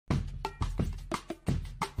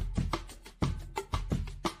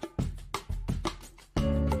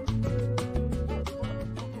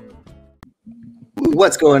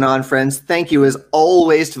What's going on, friends? Thank you, as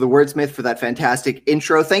always, to the Wordsmith for that fantastic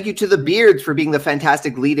intro. Thank you to the Beards for being the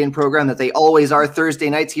fantastic lead-in program that they always are Thursday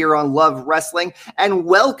nights here on Love Wrestling. And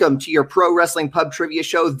welcome to your Pro Wrestling Pub Trivia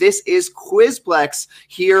Show. This is Quizplex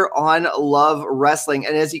here on Love Wrestling.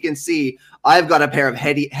 And as you can see, I've got a pair of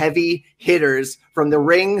heavy hitters from the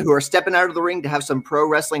ring who are stepping out of the ring to have some Pro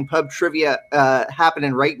Wrestling Pub Trivia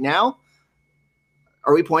happening right now.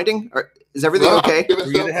 Are we pointing? Is everything okay? Are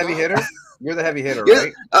you the heavy hitter? You're the heavy hitter,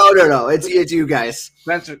 right? Oh, no. It's you guys.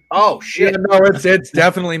 Spencer. Oh, shit. Yeah, no, it's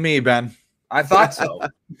definitely me, Ben. I thought so.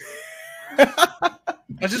 I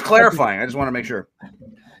was just clarifying. I just want to make sure.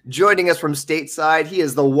 Joining us from stateside, he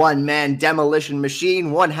is the one-man demolition machine,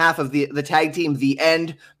 one half of the tag team, The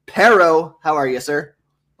End. Parrow, how are you, sir?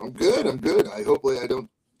 I'm good. Hopefully I don't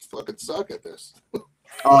fucking suck at this.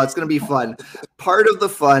 Oh, it's going to be fun. Part of the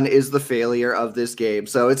fun is the failure of this game.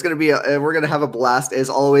 So it's going to be, we're going to have a blast as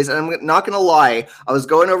always. And I'm not going to lie. I was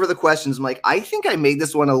going over the questions. I'm like, I think I made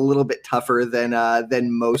this one a little bit tougher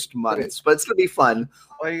than most months, but it's going to be fun.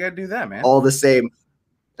 Well, you got to do that, man. All the same.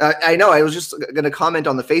 I know. I was just going to comment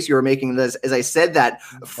on the face you were making as I said that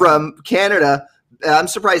from Canada. I'm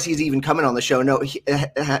surprised he's even coming on the show. No,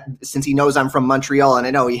 since he knows I'm from Montreal and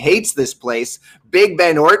I know he hates this place. Big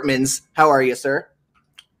Ben Ortmanns. How are you, sir?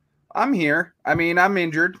 I'm here. I mean, I'm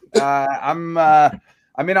injured. I'm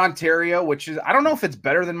in Ontario, which is, I don't know if it's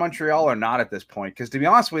better than Montreal or not at this point. Because to be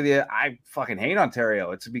honest with you, I fucking hate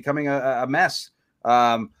Ontario. It's becoming a mess.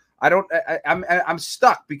 I'm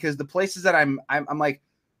stuck because the places that I'm like,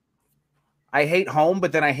 I hate home,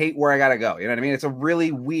 but then I hate where I gotta go. You know what I mean? It's a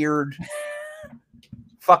really weird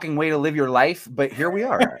fucking way to live your life. But here we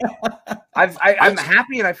are. I'm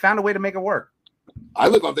happy, and I found a way to make it work. I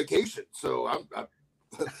live on vacation, so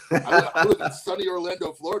I live in sunny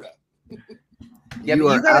Orlando, Florida. Yeah,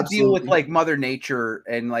 but you got to deal with like Mother Nature,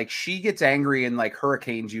 and like she gets angry and like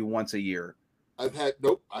hurricanes you once a year. I've had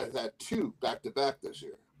two back to back this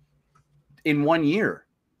year. In 1 year?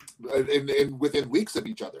 And within weeks of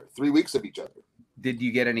each other, 3 weeks of each other. Did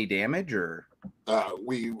you get any damage or?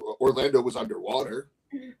 Orlando was underwater.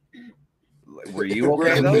 Were you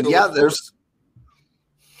okay though? Yeah, there's.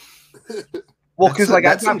 Well, because like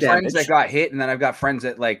I've got friends that got hit, and then I've got friends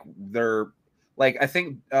that like they're like I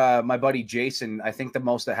think my buddy Jason. I think the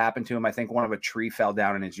most that happened to him. I think one of a tree fell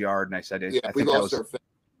down in his yard, and I said, "Yeah, I we think lost our fence."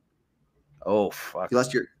 Oh fuck! You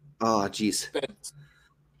lost your. Oh, geez.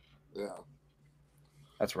 Yeah,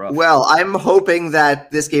 that's rough. Well, I'm hoping that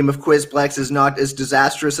this game of Quizplex is not as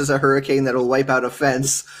disastrous as a hurricane that'll wipe out a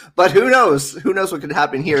fence. But who knows? Who knows what could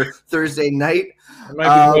happen here Thursday night? It might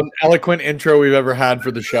be the most eloquent intro we've ever had for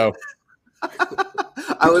the show.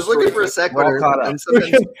 I was looking for a sequitur.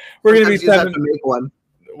 We're going to be have to make one.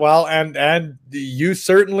 Well, and you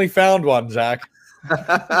certainly found one, Zach.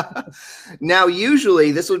 Now,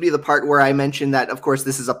 usually this would be the part where I mentioned that, of course,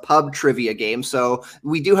 this is a pub trivia game. So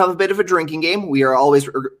we do have a bit of a drinking game. We are always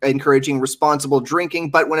encouraging responsible drinking.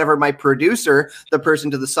 But whenever my producer, the person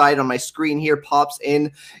to the side on my screen here, pops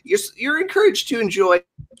in, you're encouraged to enjoy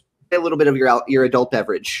a little bit of your adult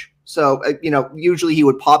beverage. So, usually he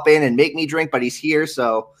would pop in and make me drink, but he's here.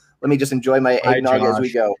 So let me just enjoy my eggnog as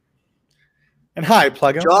we go. And hi,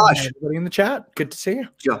 Pluggo. Josh. Everybody in the chat. Good to see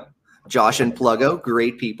you. Josh and Pluggo,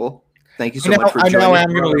 great people. Thank you so much for joining. I know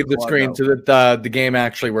I'm going to leave the screen so that the game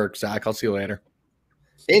actually works, Zach. I'll see you later.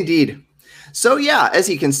 Indeed. So, yeah, as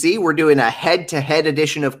you can see, we're doing a head-to-head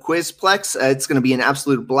edition of Quizplex. It's going to be an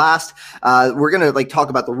absolute blast. We're going to talk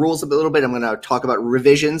about the rules a little bit. I'm going to talk about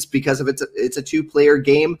revisions because of it's a two-player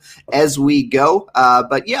game as we go.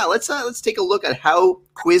 But yeah, let's take a look at how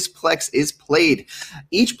Quizplex is played.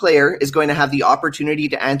 Each player is going to have the opportunity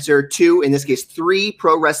to answer in this case, 3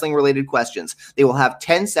 pro wrestling related questions. They will have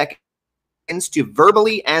 10 seconds to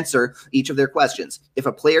verbally answer each of their questions. If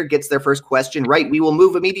a player gets their first question right, we will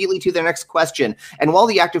move immediately to their next question. And while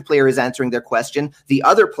the active player is answering their question, the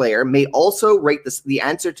other player may also write the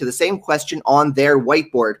answer to the same question on their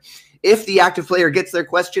whiteboard. If the active player gets their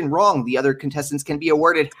question wrong, the other contestants can be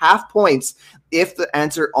awarded half points if the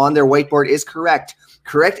answer on their whiteboard is correct.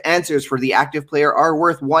 Correct answers for the active player are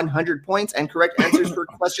worth 100 points, and correct answers for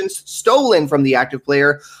questions stolen from the active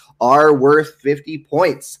player are worth 50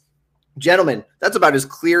 points. Gentlemen, that's about as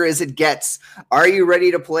clear as it gets. Are you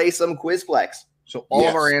ready to play some Quizplex? So all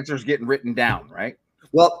of our answers getting written down, right?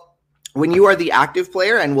 Well, when you are the active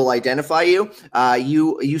player and we'll identify you,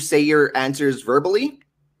 you say your answers verbally.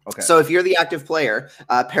 Okay. So if you're the active player,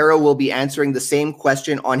 Parrow will be answering the same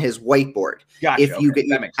question on his whiteboard. Gotcha. If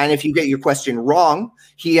you get your question wrong,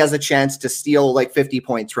 he has a chance to steal like 50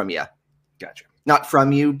 points from you. Gotcha. Not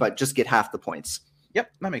from you, but just get half the points.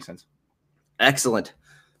 Yep, that makes sense. Excellent.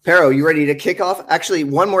 Parrow, you ready to kick off? Actually,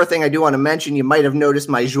 one more thing I do want to mention. You might have noticed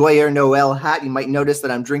my Joyeux Noel hat. You might notice that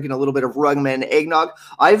I'm drinking a little bit of Rugman eggnog.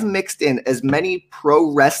 I've mixed in as many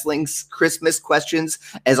pro wrestling Christmas questions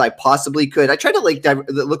as I possibly could. I tried to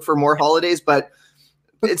look for more holidays, but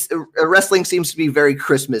wrestling seems to be very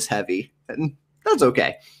Christmas heavy, and that's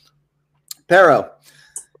okay. Parrow,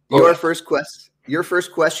 your first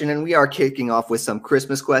question, and we are kicking off with some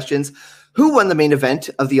Christmas questions. Who won the main event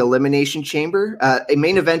of the Elimination Chamber? A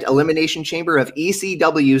main event Elimination Chamber of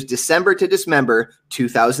ECW's December to Dismember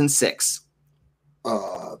 2006.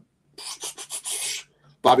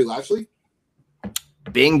 Bobby Lashley.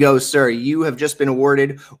 Bingo, sir. You have just been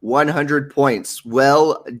awarded 100 points.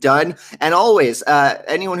 Well done. And always,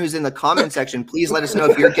 anyone who's in the comment section, please let us know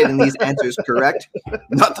if you're getting these answers correct.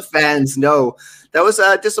 Not the fans, no. That was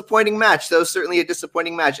a disappointing match. That was certainly a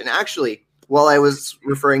disappointing match. And actually, while I was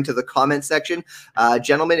referring to the comment section,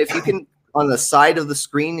 gentlemen, if you can, on the side of the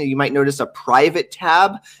screen, you might notice a private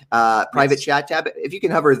tab, private chat tab. If you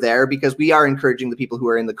can hover there, because we are encouraging the people who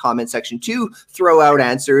are in the comment section to throw out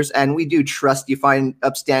answers, and we do trust you find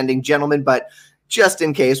upstanding gentlemen, but just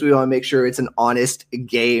in case, we want to make sure it's an honest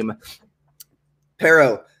game.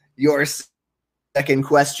 Parrow, your second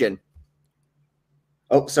question.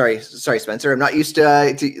 Oh, sorry, Spencer. I'm not used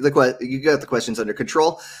to you got the questions under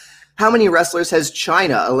control. How many wrestlers has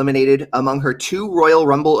China eliminated among her 2 Royal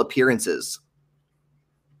Rumble appearances?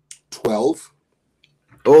 12.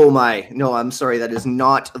 Oh my. No, I'm sorry. That is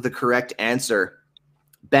not the correct answer.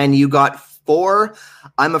 Ben, you got 4.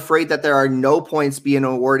 I'm afraid that there are no points being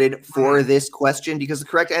awarded for this question because the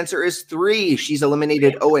correct answer is 3. She's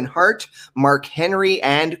eliminated Owen Hart, Mark Henry,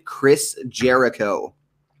 and Chris Jericho.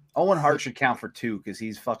 Owen Hart should count for 2 because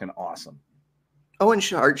he's fucking awesome. Owen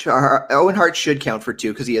Hart should count for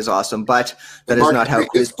 2 because he is awesome, but that is not how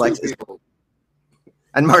Quizplex is.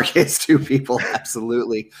 And Mark is 2 people,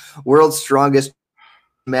 absolutely. World's strongest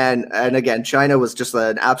man. And again, China was just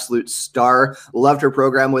an absolute star. Loved her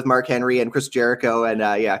program with Mark Henry and Chris Jericho,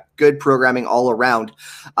 and good programming all around.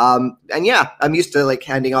 And yeah, I'm used to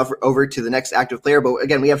handing off over to the next active player. But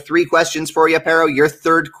again, we have 3 questions for you, Parrow. Your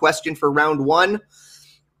third question for round 1.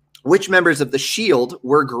 Which members of the Shield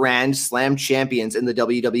were Grand Slam champions in the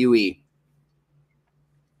WWE?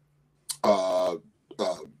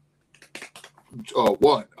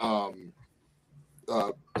 One. I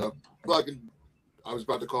was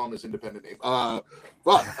about to call him his independent name.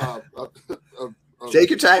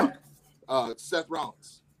 Take your time. Seth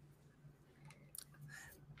Rollins.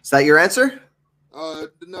 Is that your answer?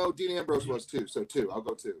 No, Dean Ambrose was 2, so 2. I'll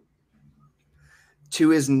go 2.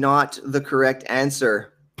 2 is not the correct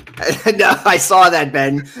answer. No, I saw that,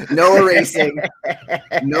 Ben. No erasing.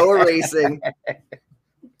 No erasing.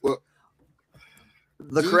 Well,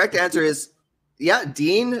 the correct answer is,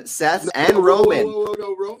 Dean, Seth, and Roman.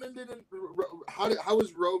 No, Roman didn't. How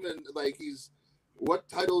was Roman what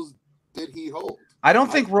titles did he hold? I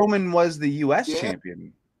don't think Roman was the U.S.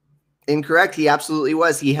 champion. Incorrect. He absolutely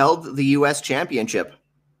was. He held the U.S. championship.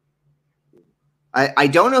 I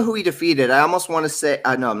don't know who he defeated. I almost want to say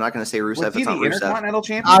no. I'm not going to say Rusev. Was he the Intercontinental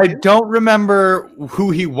champion? I don't remember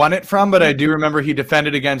who he won it from, but I do remember he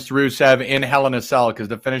defended against Rusev in Hell in a Cell because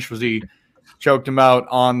the finish was he choked him out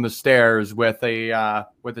on the stairs with a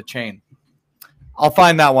chain. I'll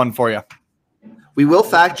find that one for you. We will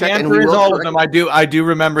fact check, and we will all of them. I do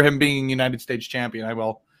remember him being United States champion. I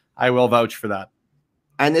will vouch for that.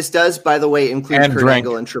 And this does, by the way, include Kurt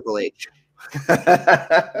Angle and Triple H.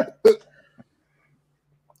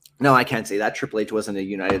 No, I can't say that. Triple H wasn't a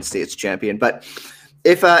United States champion, but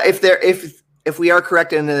if we are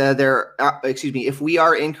correct and if we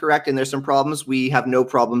are incorrect and there's some problems, we have no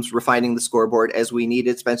problems refining the scoreboard as we need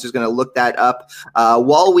it. Spencer's going to look that up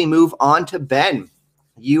while we move on to Ben.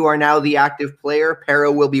 You are now the active player.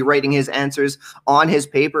 Parrow will be writing his answers on his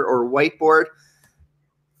paper or whiteboard.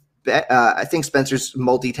 I think Spencer's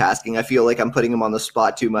multitasking. I feel like I'm putting him on the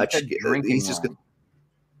spot too much. He's just.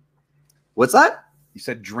 What's that? You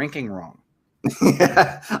said drinking wrong.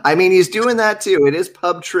 I mean, he's doing that too. It is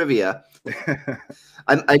pub trivia.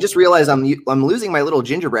 I just realized I'm losing my little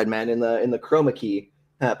gingerbread man in the chroma key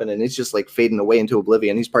happening. It's just fading away into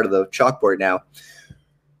oblivion. He's part of the chalkboard now.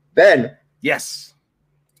 Ben. Yes.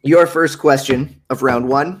 Your first question of round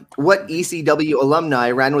 1. What ECW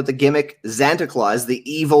alumni ran with the gimmick Santa Claus, the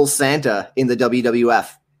evil Santa, in the WWF?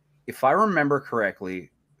 If I remember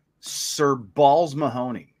correctly, Sir Balls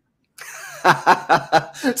Mahoney.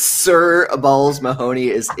 Sir Balls Mahoney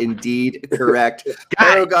is indeed correct.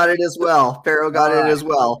 Parrow got it as well.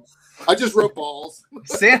 I just wrote balls.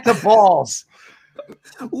 Santa Balls.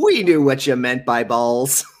 We knew what you meant by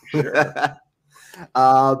balls. Sure.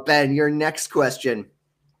 Ben, your next question.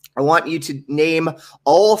 I want you to name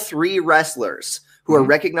all 3 wrestlers who are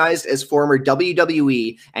recognized as former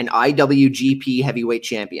WWE and IWGP heavyweight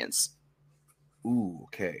champions. Ooh,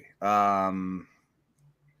 okay.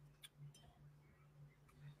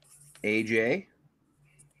 AJ,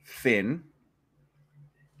 Finn,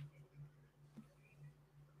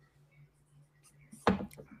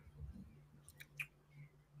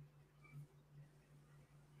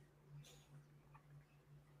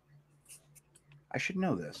 I should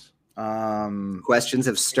know this. Questions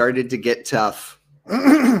have started to get tough.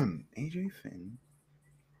 AJ, Finn.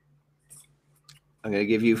 I'm going to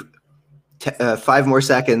give you 5 more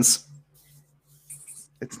seconds.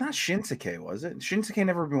 It's not Shinsuke, was it? Shinsuke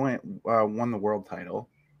never won the world title.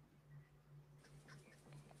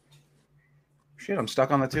 Shit, I'm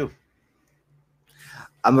stuck on the 2.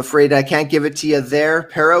 I'm afraid I can't give it to you there.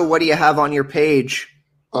 Parrow, what do you have on your page?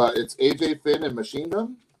 It's AJ, Finn, and Machine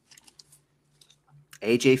Gun.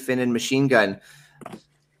 AJ, Finn, and Machine Gun.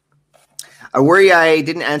 I worry I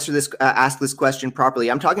didn't answer this, ask this question properly.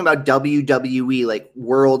 I'm talking about WWE, like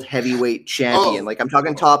World Heavyweight Champion. Like I'm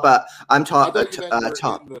talking top. I'm top.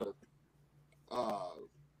 Top.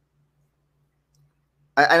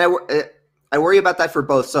 I worry about that for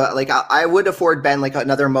both. So like I would afford Ben like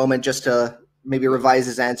another moment just to maybe revise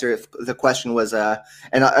his answer if the question was. And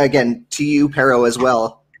again to you, Parrow, as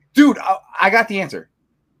well. Dude, I got the answer.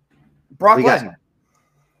 Brock Lesnar.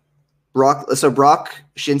 Brock,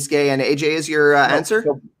 Shinsuke, and AJ is your answer?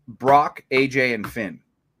 So Brock, AJ, and Finn.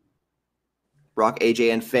 Brock,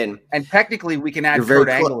 AJ, and Finn. And technically, we can add Kurt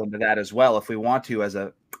Angle into that as well if we want to as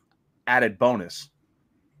a added bonus.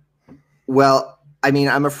 Well, I mean,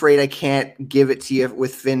 I'm afraid I can't give it to you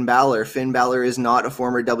with Finn Balor. Finn Balor is not a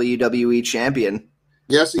former WWE champion.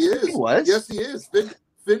 Yes, he is. He was. Yes, he is. Finn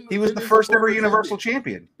he was the first ever Universal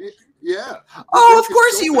Champion. Yeah. Oh, of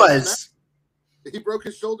course he was. He broke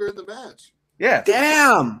his shoulder in the match. Yeah.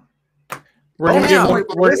 Damn. We're gonna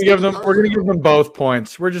give them both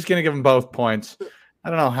points. We're just gonna give them both points. I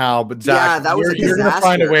don't know how, but Zach, that was you're gonna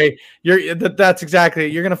find a way. That's exactly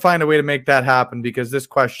it. You're gonna find a way to make that happen because this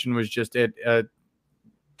question was just it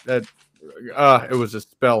was a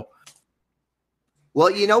spill. Well,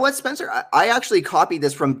 you know what, Spencer? I actually copied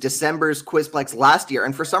this from December's Quizplex last year,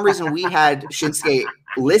 and for some reason we had Shinsuke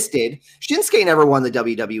listed. Shinsuke never won the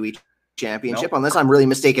WWE Championship, unless I'm really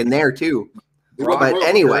mistaken there too. But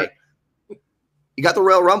anyway, you got the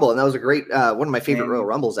Royal Rumble, and that was a great one of my favorite Royal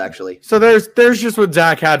Rumbles, actually. So there's just what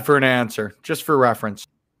Zach had for an answer, just for reference.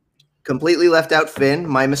 Completely left out Finn,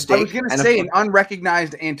 my mistake. I was going to say an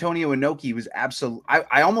unrecognized Antonio Inoki was absolute.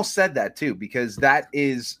 I almost said that too because that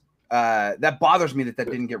is that bothers me that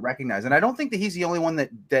didn't get recognized, and I don't think that he's the only one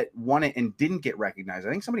that won it and didn't get recognized.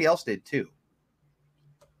 I think somebody else did too.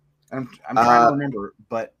 I'm trying to remember,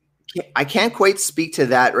 but. I can't quite speak to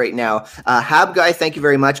that right now. Hab Guy, thank you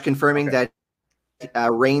very much, confirming that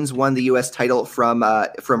Reigns won the U.S. title from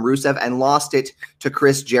Rusev and lost it to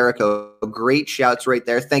Chris Jericho. Great shouts right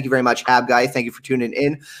there. Thank you very much, Hab Guy. Thank you for tuning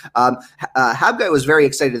in. Hab Guy was very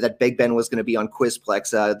excited that Big Ben was going to be on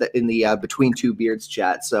Quizplex in the Between Two Beards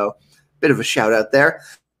chat. So, bit of a shout out there.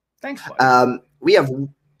 Thanks. We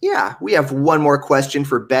have one more question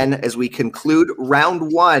for Ben as we conclude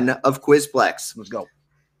round 1 of Quizplex. Let's go.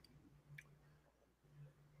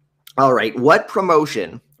 All right. What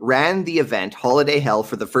promotion ran the event Holiday Hell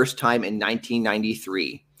for the first time in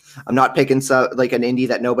 1993? I'm not picking like an indie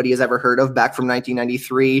that nobody has ever heard of back from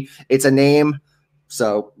 1993. It's a name.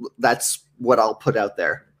 So that's what I'll put out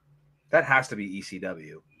there. That has to be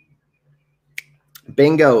ECW.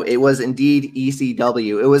 Bingo. It was indeed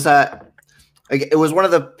ECW. It was one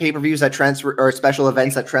of the pay-per-views that transferred or special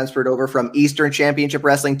events that transferred over from Eastern Championship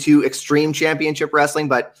Wrestling to Extreme Championship Wrestling,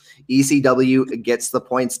 but ECW gets the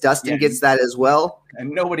points. Dustin gets that as well.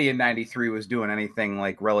 And nobody in 93 was doing anything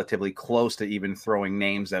like relatively close to even throwing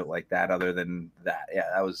names out like that other than that. Yeah,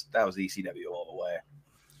 that was ECW all the way.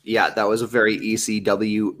 Yeah, that was a very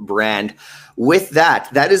ECW brand. With that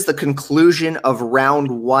is the conclusion of round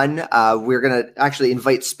 1. We're going to actually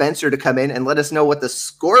invite Spencer to come in and let us know what the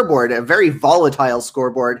scoreboard, a very volatile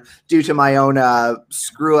scoreboard due to my own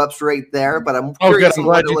screw-ups right there. But I'm curious. I'm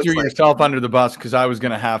glad you threw yourself under the bus because I was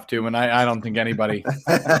going to have to, and I don't think anybody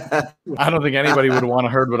would want to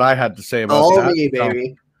heard what I had to say about that. Me,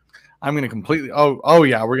 baby. So. I'm going to completely. Oh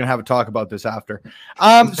yeah, we're going to have a talk about this after.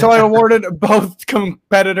 So I awarded both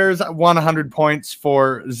competitors 100 points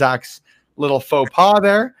for Zach's little faux pas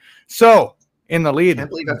there. So in the lead,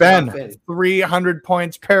 Ben 300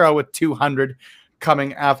 points, Parrow with 200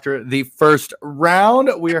 coming after the first round.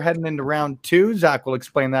 We are heading into round 2. Zach will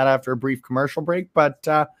explain that after a brief commercial break, but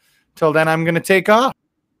till then, I'm going to take off.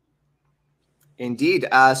 Indeed.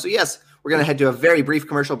 So yes, we're going to head to a very brief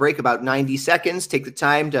commercial break, about 90 seconds. Take the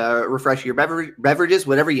time to refresh your beverages,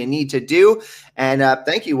 whatever you need to do. And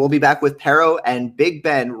thank you. We'll be back with Parrow and Big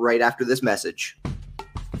Ben right after this message.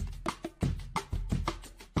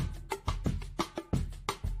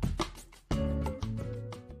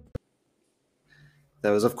 That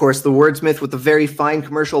was, of course, the Wordsmith with a very fine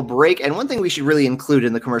commercial break. And one thing we should really include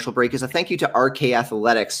in the commercial break is a thank you to RK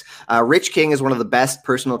Athletics. Rich King is one of the best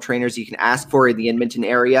personal trainers you can ask for in the Edmonton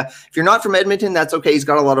area. If you're not from Edmonton, that's okay. He's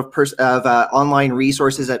got a lot of online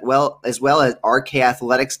resources as well as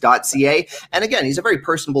rkathletics.ca. And again, he's a very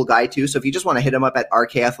personable guy too. So if you just want to hit him up at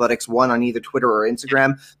rkathletics1 on either Twitter or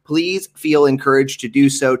Instagram, please feel encouraged to do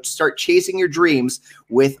so. To start chasing your dreams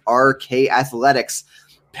with RK Athletics.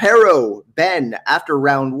 Parrow, Ben, after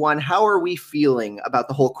round one, how are we feeling about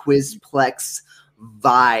the whole Quizplex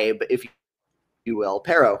vibe, if you will?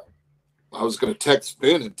 Parrow. I was going to text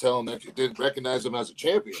Ben and tell him that you didn't recognize him as a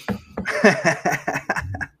champion.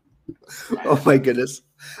 Oh my goodness.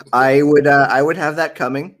 I would have that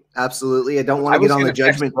coming. Absolutely. I don't want to get on the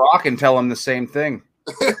judgment. Brock and tell him the same thing.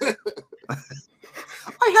 I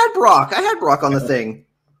had Brock on the thing.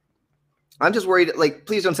 I'm just worried, like,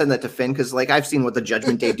 please don't send that to Finn, because, like, I've seen what the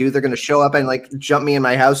Judgment Day do. They're going to show up and, like, jump me in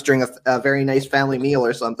my house during a very nice family meal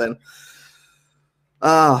or something.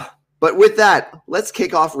 But with that, let's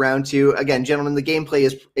kick off round two. Again, gentlemen, the gameplay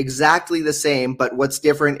is exactly the same, but what's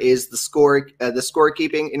different is the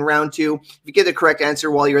scorekeeping in round two. If you get the correct answer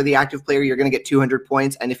while you're the active player, you're going to get 200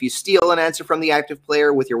 points. And if you steal an answer from the active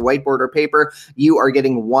player with your whiteboard or paper, you are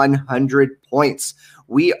getting 100 points.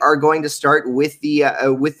 We are going to start with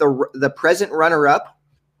the present runner-up.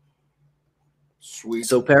 Sweet.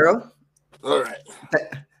 So, Parrow. All right.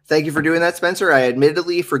 Thank you for doing that, Spencer. I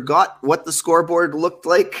admittedly forgot what the scoreboard looked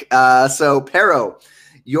like. So, Parrow,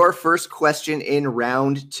 your first question in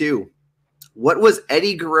round two. What was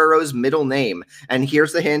Eddie Guerrero's middle name? And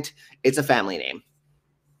here's the hint. It's a family name.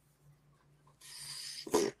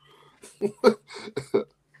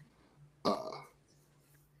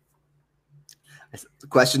 The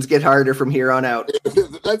questions get harder from here on out.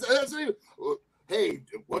 Hey,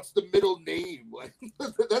 what's the middle name? Like,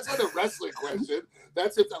 that's not a wrestling question.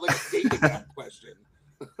 That's if that, like, a dating app question.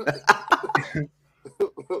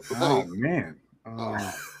 Oh man.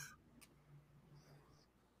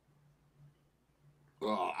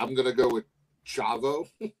 I'm gonna go with Chavo.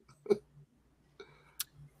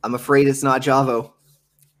 I'm afraid it's not Javo.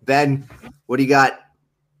 Ben, what do you got?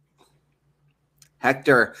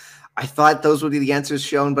 Hector. I thought those would be the answers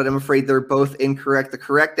shown, but I'm afraid they're both incorrect. The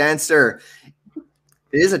correct answer, it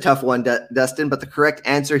is a tough one, Dustin, but the correct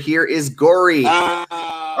answer here is Gory. That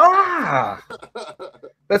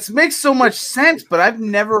makes so much sense, but I've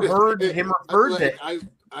never heard him referred to. I've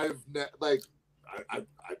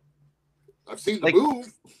seen the move.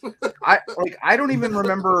 I don't even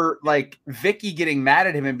remember like Vicky getting mad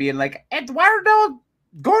at him and being like, Eduardo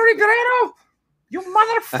Gory Guerrero, you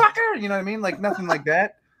motherfucker. You know what I mean? Like nothing like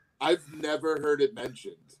that. I've never heard it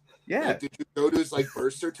mentioned. Yeah. Like, did you go to his like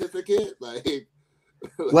birth certificate? Like,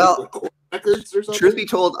 well, records or something? Truth be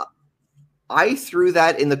told, I threw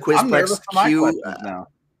that in the Quizplex queue.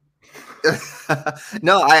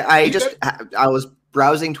 No, I was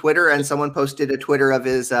browsing Twitter and someone posted a Twitter of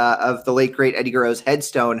his of the late great Eddie Guerrero's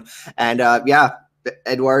headstone, and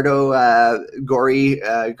Eduardo Gory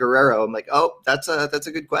Guerrero. I'm like, oh, that's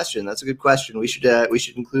a good question. That's a good question. We should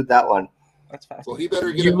include that one. That's fast. Well, he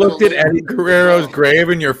better get. You looked at Eddie Guerrero's grave,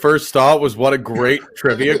 and your first thought was, "What a great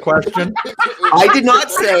trivia question." I did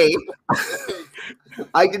not say.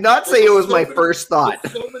 I did not say it was my first thought.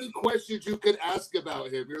 So many questions you could ask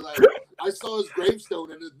about him. You're like, I saw his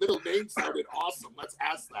gravestone, and his middle name sounded awesome. Let's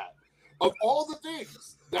ask that. Of all the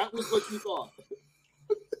things, that was what you thought.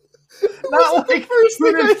 Not like the first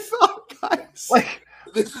thing I thought, guys. Like,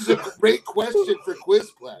 this is a great question for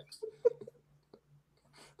Quizplex.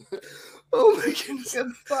 Oh my goodness.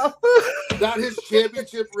 Not his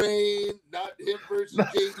championship reign, not him versus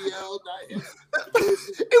JBL, not him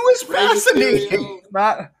versus it was fascinating.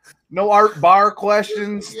 No Art Bar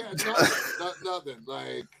questions. Yeah, nothing.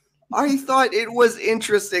 Like, I thought it was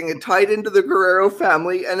interesting. It tied into the Guerrero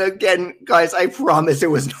family. And again, guys, I promise it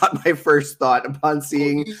was not my first thought upon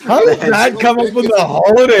seeing. How did that come up with the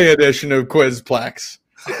holiday edition of Quizplex?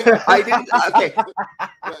 I didn't. Okay.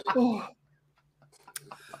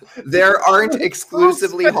 There aren't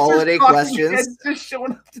exclusively holiday questions. Just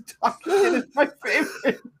showing up to talk shit is my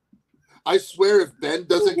favorite. I swear, if Ben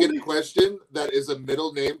doesn't get a question that is a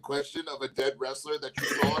middle name question of a dead wrestler that you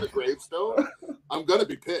saw on a gravestone, I'm gonna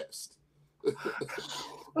be pissed.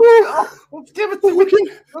 Let's give it to me.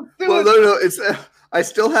 Well, no, it's. I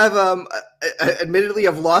still have. Admittedly,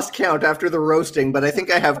 I've lost count after the roasting, but I think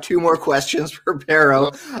I have 2 more questions for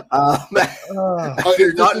Parrow.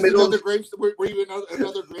 You're not middle. Were you in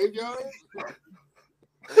another graveyard?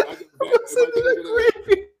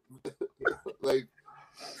 Like,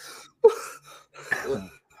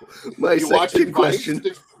 my second question.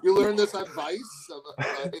 You learned this on Vice?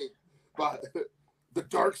 The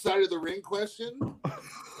dark side of the ring question?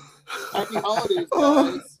 Happy holidays,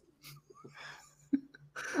 guys.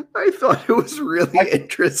 I thought it was really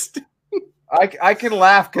interesting. I can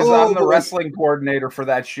laugh because I'm the wrestling coordinator for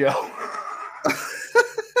that show.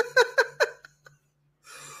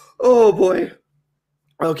 Oh, boy.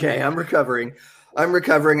 Okay, I'm recovering,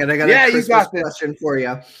 and I got a Christmas question for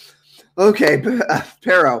you. Okay,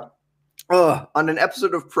 Parrow. On an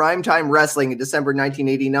episode of Primetime Wrestling in December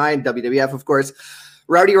 1989, WWF, of course,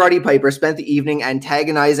 Rowdy Roddy Piper spent the evening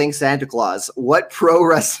antagonizing Santa Claus. What pro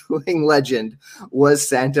wrestling legend was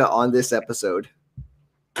Santa on this episode?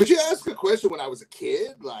 Could you ask a question when I was a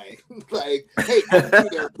kid? Like, hey,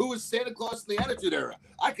 Attitude Era, who was Santa Claus in the Attitude Era?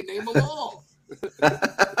 I can name them all.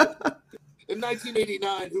 In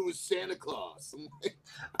 1989, who was Santa Claus?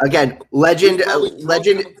 Again, legend.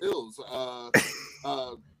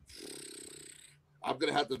 I'm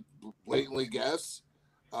gonna have to blatantly guess.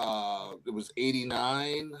 It was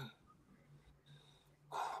 89.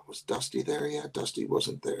 Was Dusty there yet? Dusty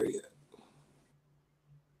wasn't there yet.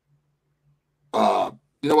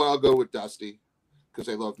 You know what? I'll go with Dusty because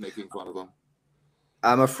I love making fun of him.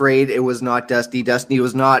 I'm afraid it was not Dusty. Dusty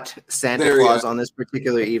was not Santa Claus on this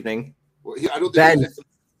particular evening. Well, I don't think Ben.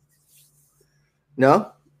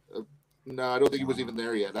 No? No, I don't think he was even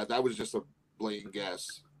there yet. That was just a blatant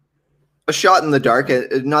guess. A shot in the dark.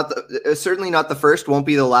 Certainly not the first. Won't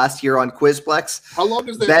be the last here on Quizplex. How long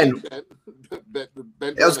is that? Ben,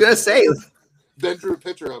 I was going to say. Ben drew a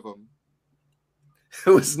picture of him.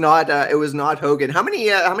 It was not Hogan. How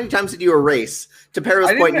many times did you erase? To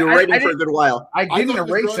Parrow's point, you were writing for a good while. I didn't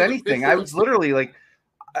erase anything. I was literally like,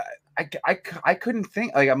 I couldn't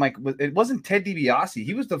think. Like, I'm like, it wasn't Ted DiBiase.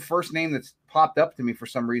 He was the first name that's popped up to me for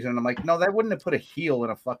some reason. And I'm like, no, that wouldn't have put a heel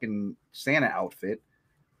in a fucking Santa outfit.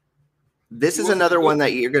 This is another one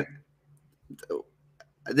that you're gonna.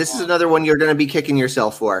 This is another one you're gonna be kicking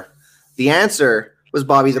yourself for. The answer was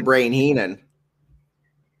Bobby the Brain Heenan.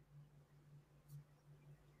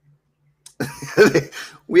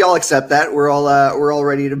 We all accept that. We're all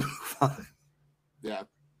ready to move on. Yeah.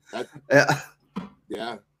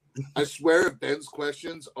 Yeah. I swear if Ben's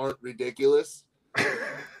questions aren't ridiculous.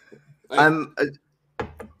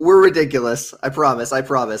 We're ridiculous. I promise.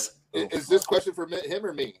 Is this question for him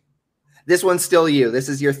or me? This one's still you. This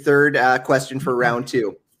is your third question for round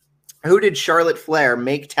 2. Who did Charlotte Flair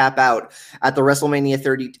make tap out at the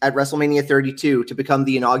WrestleMania 32 to become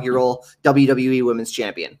the inaugural WWE Women's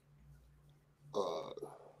Champion?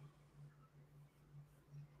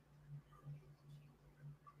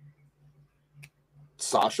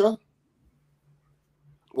 Sasha?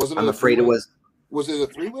 I'm afraid it was. Was it a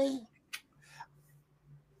 3-way?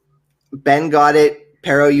 Ben got it.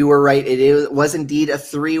 Parrow, you were right. It was indeed a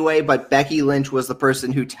 3-way, but Becky Lynch was the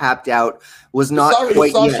person who tapped out. Was not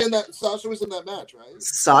quite yet. Sasha was in that match, right?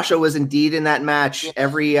 Sasha was indeed in that match.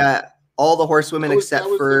 Yeah. All the horsewomen except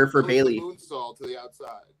for Bayley. Moonsault to the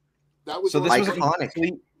outside. That was so. This iconic. Was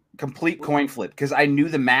a complete coin flip because I knew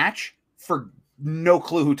the match for no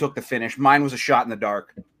clue who took the finish. Mine was a shot in the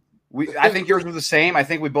dark. I think yours was the same. I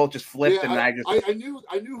think we both just flipped, and I knew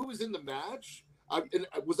who was in the match.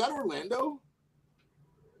 Was that Orlando?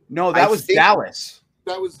 No, that was Dallas.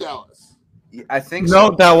 That was Dallas. I think so.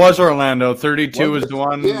 No, that was Orlando. 32 was the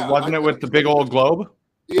one, wasn't it, with the big old globe?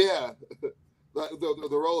 Yeah, the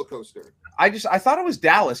roller coaster. I thought it was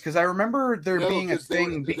Dallas because I remember there being a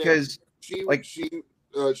thing because it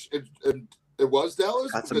was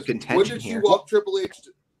Dallas. Got some contention when did she here. walk Triple H?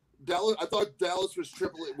 Dallas. I thought Dallas was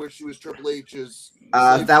where she was Triple H's.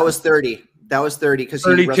 That was 30. That was 30 because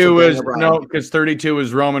 32 was because 32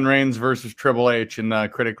 was Roman Reigns versus Triple H in the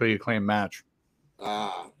critically acclaimed match.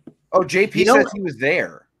 Oh, JP says he was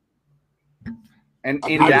there, and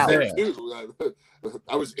in Dallas.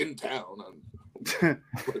 I was in town.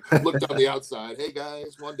 Looked on the outside. Hey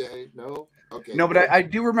guys, one day. No, okay. No, but I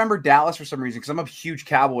do remember Dallas for some reason because I'm a huge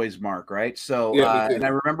Cowboys mark, right? So, and I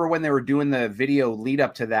remember when they were doing the video lead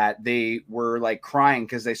up to that, they were like crying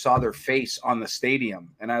because they saw their face on the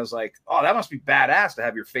stadium, and I was like, "Oh, that must be badass to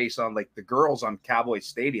have your face on like the girls on Cowboys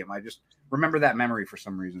Stadium." I just remember that memory for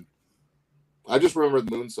some reason. I just remember the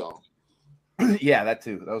moonsault. Yeah, that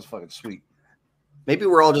too. That was fucking sweet. Maybe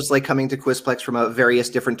we're all just like coming to Quizplex from various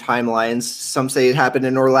different timelines. Some say it happened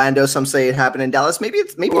in Orlando. Some say it happened in Dallas. Maybe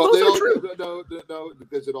both are true. No,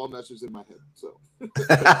 because it all meshes in my head. So,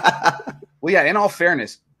 well, yeah. In all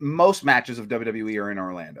fairness, most matches of WWE are in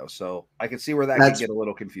Orlando, so I can see where that could get a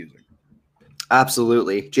little confusing.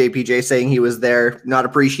 Absolutely. JPJ saying he was there, not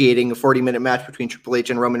appreciating a 40-minute match between Triple H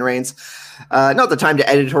and Roman Reigns. Not the time to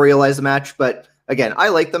editorialize the match, but again, I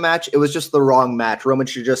like the match. It was just the wrong match. Roman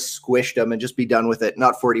should just squish them and just be done with it,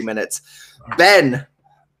 not 40 minutes. Ben,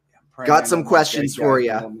 got some questions for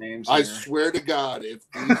you. I swear to God, if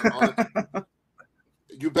these aren't,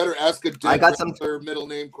 you better ask a different middle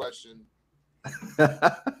name question.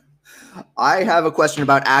 I have a question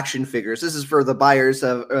about action figures. This is for the buyers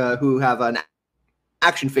of who have an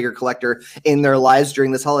action figure collector in their lives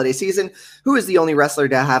during this holiday season. Who is the only wrestler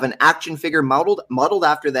to have an action figure modeled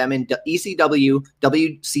after them in ECW,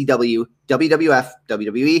 WCW, WWF,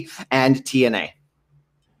 WWE, and TNA?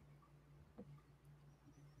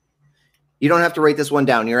 You don't have to write this one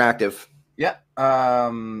down. You're active. Yeah.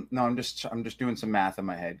 No, I'm just doing some math in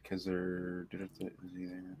my head because they're.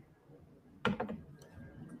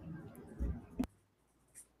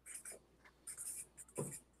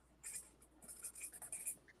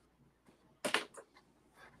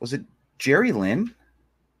 Was it Jerry Lynn?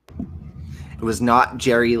 It was not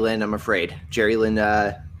Jerry Lynn, I'm afraid. Jerry Lynn,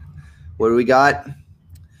 what do we got?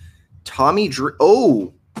 Tommy Drew.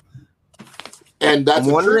 Oh. And that's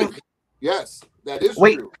wondering. Yes, that is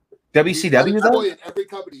true. WCW though? In every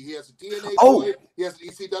company. He has a TNA toy, he has an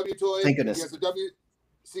ECW toy, thank goodness. He has a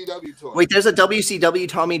WCW toy. Wait, there's a WCW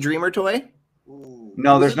Tommy Dreamer toy? Ooh.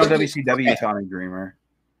 No, there's no WCW Tommy Dreamer.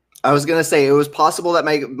 I was gonna say it was possible that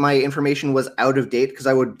my information was out of date because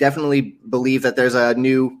I would definitely believe that there's a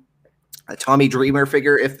new Tommy Dreamer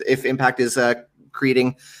figure if Impact is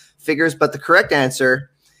creating figures. But the correct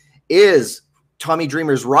answer is Tommy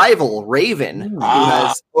Dreamer's rival Raven, who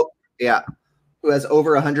has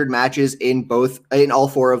over 100 matches in all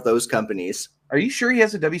four of those companies. Are you sure he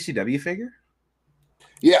has a WCW figure?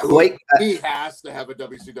 Yeah, he has to have a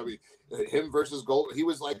WCW. Him versus Gold. He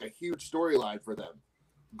was like a huge storyline for them.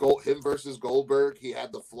 Him versus Goldberg. He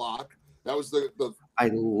had the Flock. That was the. I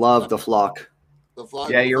love the Flock. The Flock.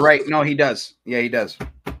 Yeah, you're right. No, he does. Yeah, he does.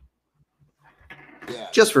 Yeah.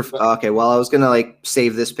 Just for okay. Well, I was gonna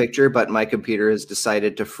save this picture, but my computer has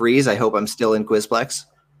decided to freeze. I hope I'm still in Quizplex.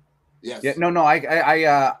 Yes. Yeah. No.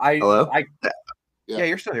 Hello. Yeah,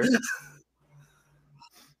 you're still here.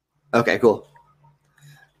 Okay. Cool.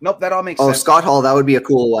 Nope. That all makes sense. Oh, Scott Hall. That would be a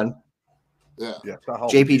cool one. Yeah.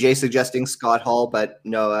 JPJ suggesting Scott Hall, but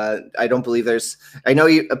no, I don't believe there's. I know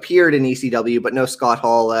you appeared in ECW, but no Scott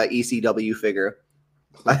Hall ECW figure.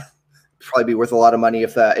 Probably be worth a lot of money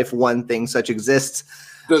if one thing such exists.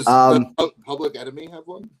 Does Public Enemy have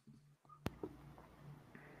one?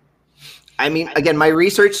 I mean, again, my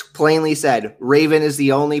research plainly said Raven is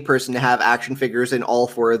the only person to have action figures in all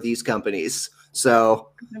four of these companies.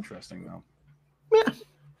 So interesting, though. Yeah.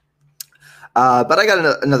 But I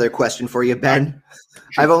got another question for you, Ben.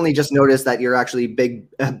 Sure. I've only just noticed that you're actually big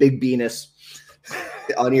Venus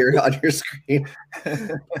on your screen.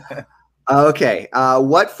 Okay.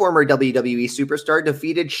 What former WWE superstar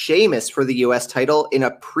defeated Sheamus for the U.S. title in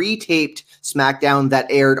a pre-taped SmackDown that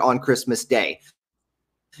aired on Christmas Day?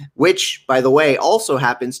 Which, by the way, also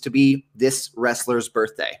happens to be this wrestler's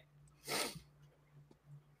birthday.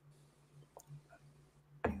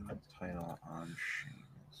 Title on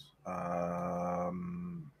Sheamus.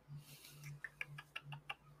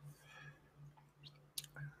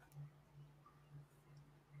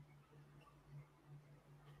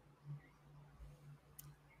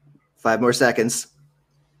 5 more seconds.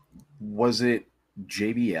 Was it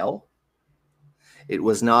JBL? It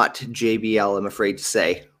was not JBL, I'm afraid to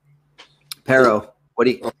say. Parrow, what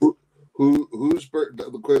do you... Whose birthday?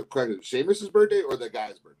 Sheamus's birthday or the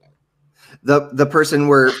guy's birthday? The person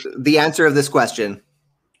were the answer of this question.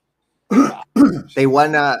 They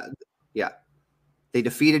won. They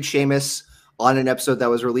defeated Sheamus on an episode that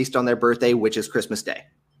was released on their birthday, which is Christmas Day.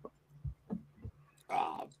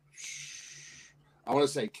 I want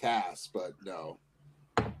to say Cass, but no.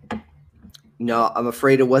 No, I'm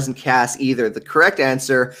afraid it wasn't Cass either. The correct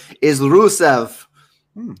answer is Rusev.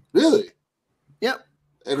 Really? Yep.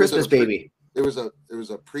 Christmas baby. It was a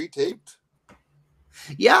pre-taped.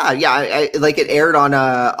 Yeah. It aired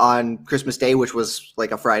on Christmas Day, which was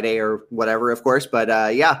like a Friday or whatever, of course. But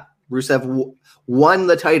Rusev won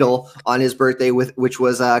the title on his birthday which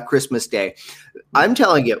was Christmas Day. I'm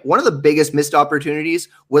telling you, one of the biggest missed opportunities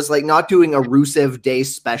was not doing a Rusev Day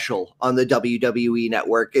special on the WWE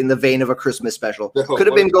network in the vein of a Christmas special. Could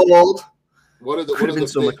have been gold. One of the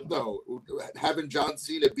so things, no, having John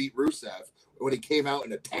Cena beat Rusev when he came out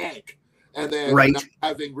in a tank, and then not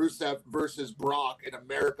having Rusev versus Brock in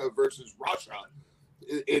America versus Russia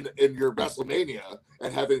in your WrestleMania,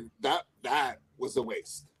 and having that was a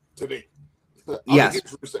waste to me.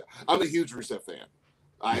 I'm a huge Rusev fan.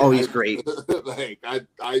 He's great. Like,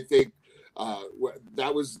 I think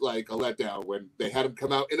that was like a letdown when they had him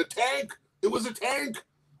come out in a tank. It was a tank.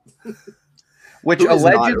 Which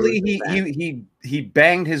allegedly he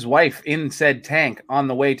banged his wife in said tank on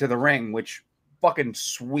the way to the ring, which fucking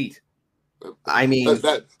sweet. I mean,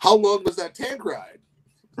 how long was that tank ride?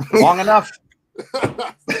 Long enough.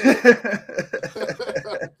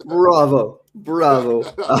 Bravo.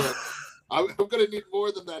 I'm gonna need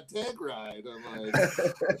more than that tank ride. I'm like,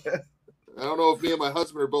 I don't know if me and my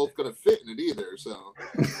husband are both gonna fit in it either. So.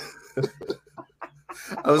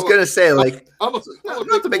 I was gonna say, like, I'm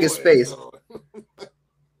not the biggest space. So.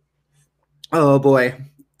 Oh boy,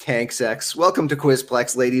 tank sex. Welcome to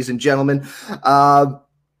Quizplex, ladies and gentlemen.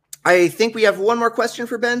 I think we have one more question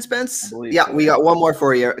for Ben Spence. Yeah, so. We got one more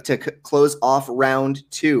for you to close off round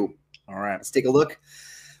 2. All right, let's take a look.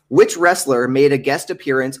 Which wrestler made a guest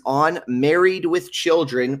appearance on Married with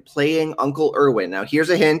Children playing Uncle Irwin? Now, here's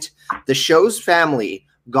a hint. The show's family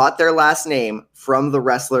got their last name from the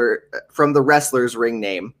wrestler's ring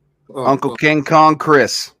name. Uncle King Kong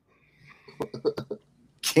Chris.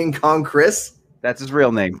 King Kong Chris? That's his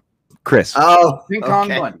real name. Chris. Oh, King Kong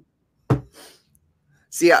Bundy.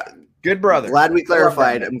 See, good brother. Glad we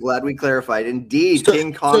clarified. I'm glad we clarified. Indeed,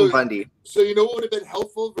 King Kong Bundy. So you know what would have been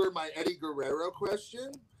helpful for my Eddie Guerrero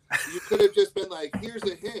question? You could have just been like, "Here's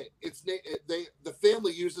a hint. The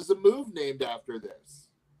family uses a move named after this."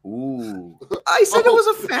 Ooh. I said it was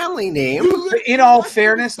a family name. In all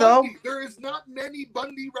fairness, though, there is not many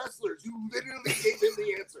Bundy wrestlers. You literally gave him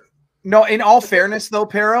the answer. No, in all fairness, though,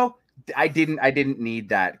 Parrow, I didn't need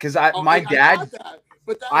that because my dad.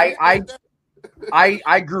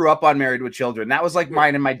 I grew up on Married with Children. That was like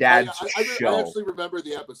mine and my dad's show. I actually remember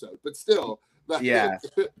the episode, but still. Yeah.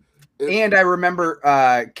 And I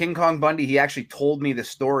remember King Kong Bundy. He actually told me the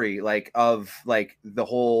story, of the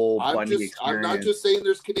whole Bundy experience. I'm not just saying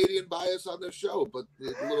there's Canadian bias on this show, but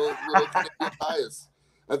little Canadian bias.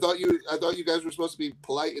 I thought you guys were supposed to be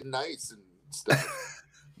polite and nice and stuff.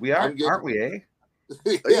 We are, aren't we? Eh?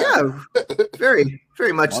 Yeah, very,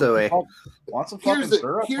 very much so. Eh? Want some fucking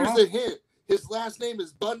syrup? Here's a hint. His last name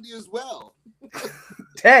is Bundy as well.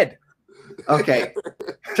 Ted. Okay.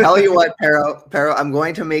 Tell you what, Parrow, I'm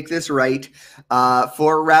going to make this right.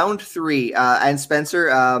 For round 3, and Spencer,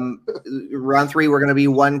 round 3, we're going to be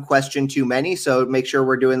one question too many. So make sure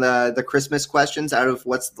we're doing the Christmas questions out of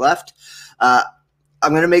what's left. I'm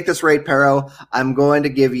going to make this right, Parrow. I'm going to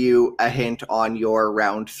give you a hint on your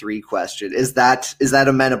round 3 question. Is that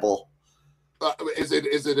amenable? Is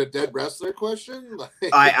it a dead wrestler question?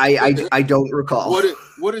 I don't recall.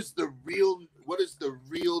 What is the real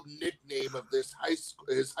nickname of his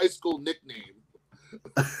high school nickname?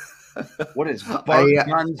 What is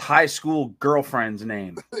Bartman's high school girlfriend's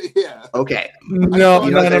name? Yeah. Okay. No,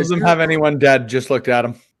 none of them have anyone dead. Just looked at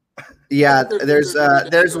them. Yeah,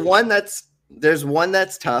 there's one that's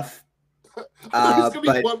tough. There's gonna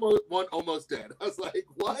be one almost dead. I was like,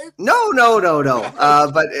 what? No.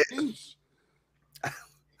 But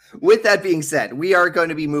with that being said, we are going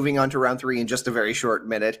to be moving on to round 3 in just a very short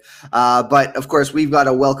minute. But of course, we've got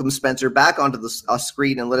to welcome Spencer back onto the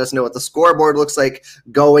screen and let us know what the scoreboard looks like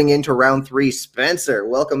going into round 3. Spencer,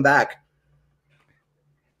 welcome back.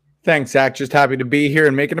 Thanks, Zach. Just happy to be here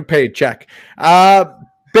and making a paycheck.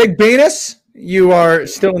 Big Venus, you are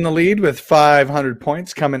still in the lead with 500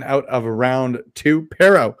 points coming out of round 2.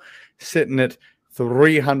 Parrow sitting at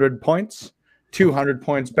 300 points, 200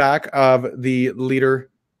 points back of the leader.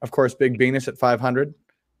 Of course, Big Venus at 500.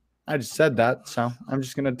 I just said that, so I'm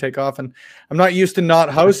just going to take off. And I'm not used to not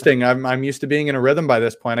hosting. I'm used to being in a rhythm by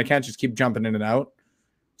this point. I can't just keep jumping in and out.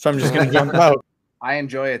 So I'm just going to jump out. I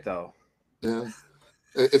enjoy it, though. Yeah.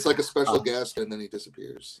 It's like a special guest, and then he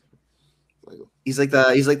disappears. He's like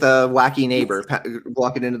the wacky neighbor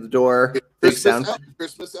walking into the door. Big sound.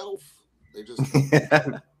 Christmas elf. They just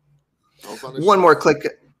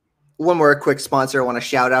One more quick sponsor I want to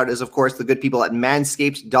shout out is, of course, the good people at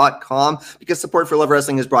manscaped.com, because support for Love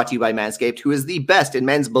Wrestling is brought to you by Manscaped, who is the best in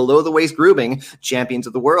men's below-the-waist grooming, champions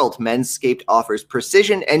of the world. Manscaped offers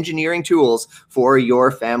precision engineering tools for your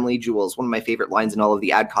family jewels. One of my favorite lines in all of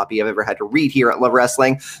the ad copy I've ever had to read here at Love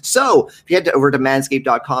Wrestling. So if you head over to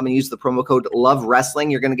manscaped.com and use the promo code Love Wrestling,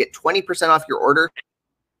 you're going to get 20% off your order.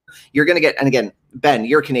 you're going to get, and again, Ben,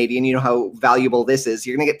 you're Canadian, you know how valuable this is.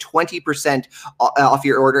 You're going to get 20% off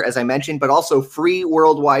your order, as I mentioned, but also free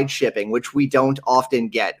worldwide shipping, which we don't often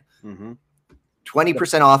get.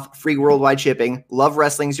 20% off, free worldwide shipping. Love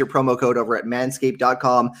Wrestling's your promo code over at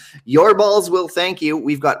manscaped.com. Your balls will thank you.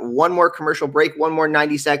 We've got one more commercial break, one more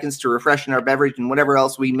 90 seconds to refreshen our beverage and whatever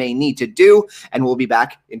else we may need to do, and we'll be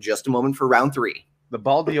back in just a moment for round 3. The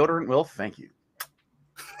ball deodorant will thank you.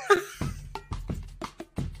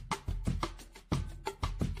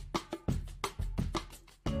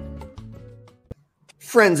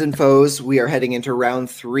 Friends and foes, we are heading into round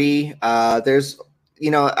 3.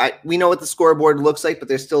 We know what the scoreboard looks like, but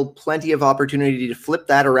there's still plenty of opportunity to flip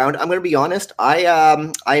that around. I'm going to be honest. I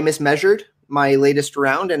mismeasured my latest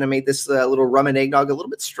round, and I made this little rum and eggnog a little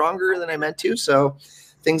bit stronger than I meant to. So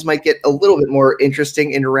things might get a little bit more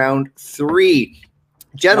interesting in round 3.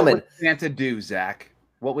 Gentlemen. What would Santa do, Zach?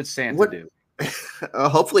 What would Santa do?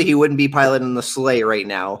 Hopefully he wouldn't be piloting the sleigh right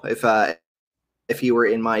now if he were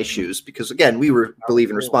in my shoes, because again, we believe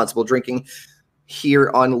in responsible drinking here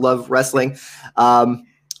on Love Wrestling.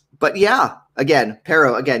 But yeah, again,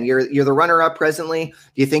 Parrow, again, you're the runner-up presently.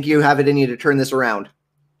 Do you think you have it in you to turn this around?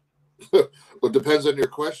 Well, it depends on your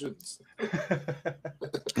questions.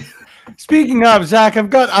 Speaking of, Zach, I've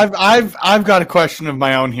got a question of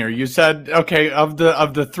my own here. You said, okay, of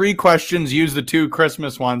the 3 questions, use the 2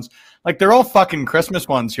 Christmas ones. Like, they're all fucking Christmas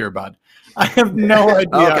ones here, bud. I have no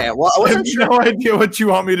idea. Okay, well, I wasn't sure. No idea what you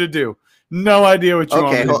want me to do. No idea what you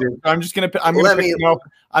want me to do. I'm just gonna. I'm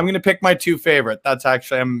gonna pick my 2 favorite. That's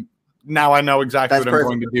actually. Now I know exactly what I'm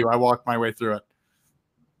going to do. I walked my way through it.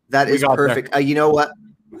 That is perfect. You know what?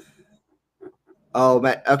 Oh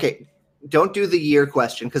man. Okay. Don't do the year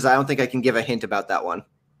question, because I don't think I can give a hint about that one.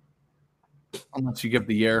 Unless you give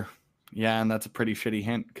the year. Yeah, and that's a pretty shitty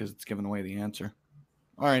hint because it's giving away the answer.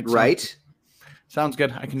 All right. Right. Sounds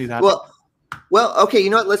good. I can do that. Well, okay. You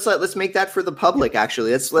know what? Let's make that for the public.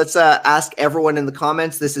 Actually, let's ask everyone in the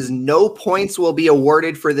comments. This is no points will be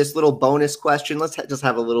awarded for this little bonus question. Let's just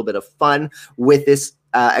have a little bit of fun with this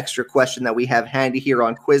extra question that we have handy here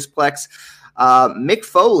on Quizplex. Mick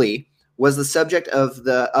Foley was the subject of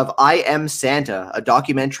I Am Santa, a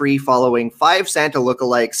documentary following 5 Santa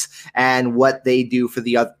lookalikes and what they do for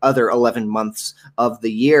the other 11 months of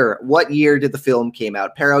the year. What year did the film came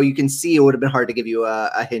out? Parrow, you can see it would have been hard to give you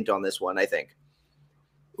a hint on this one, I think.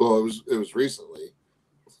 Well, it was recently.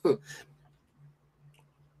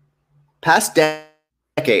 Past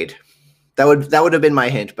decade. That would have been my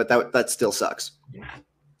hint, but that still sucks.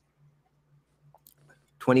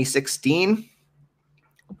 2016.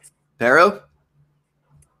 Parrow?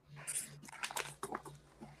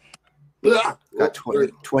 Got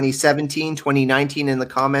 2017, 2019 in the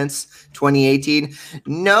comments, 2018.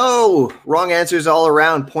 No, wrong answers all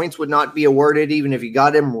around. Points would not be awarded even if you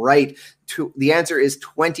got him right. The answer is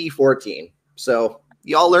 2014. So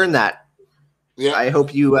y'all learned that. Yeah. I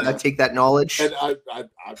hope you take that knowledge. And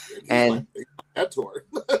and mentor.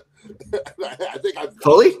 I think I've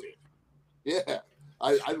fully. Yeah,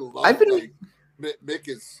 I love. Mick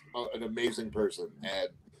is an amazing person and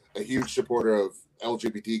a huge supporter of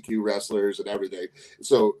LGBTQ wrestlers and everything.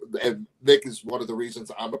 So, and Mick is one of the reasons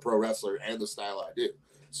I'm a pro wrestler and the style I do.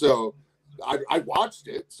 So, I watched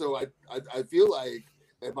it. So I feel like,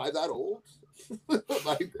 am I that old?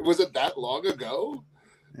 Like, was it that long ago?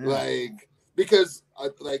 Yeah. Like, because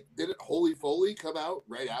didn't Holy Foley come out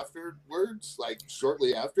right afterwards? Like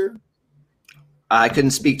shortly after? I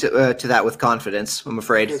couldn't speak to that with confidence, I'm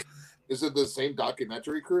afraid. Is it the same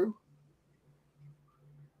documentary crew?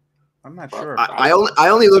 I'm not sure. I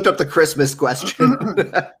only looked up the Christmas question.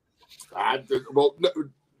 Well, no,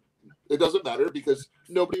 it doesn't matter because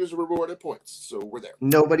nobody was rewarded points, so we're there.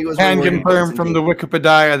 Nobody was. And confirmed from the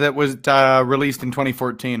Wikipedia that was released in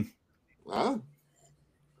 2014. Huh?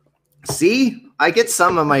 See, I get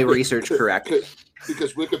some of my research correct.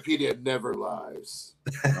 Because Wikipedia never lies.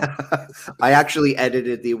 I actually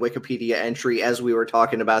edited the Wikipedia entry as we were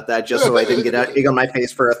talking about that, just so I didn't get egg on my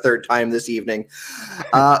face for a 3rd time this evening.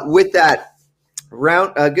 With that,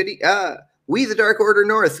 we the Dark Order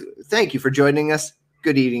North, thank you for joining us.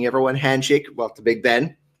 Good evening, everyone. Handshake. Well, to Big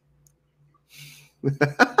Ben.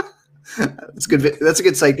 That's good. That's a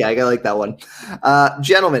good sight gag. I like that one.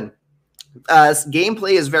 Gentlemen,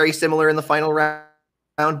 gameplay is very similar in the final round,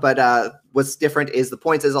 but what's different is the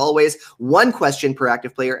points, as always. 1 question per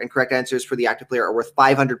active player, and correct answers for the active player are worth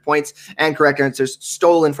 500 points, and correct answers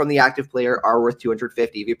stolen from the active player are worth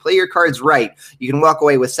 250. If you play your cards right, you can walk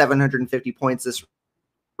away with 750 points this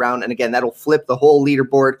round, and again, that'll flip the whole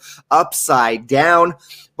leaderboard upside down.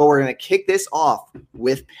 But we're going to kick this off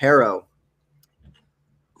with Parrow.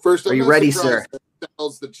 First, are you ready, sir?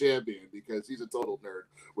 Styles the champion because he's a total nerd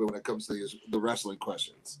when it comes to the wrestling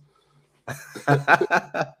questions.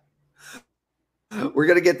 We're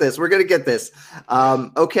gonna get this.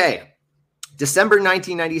 Okay. December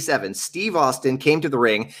 1997, Steve Austin came to the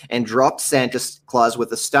ring and dropped Santa Claus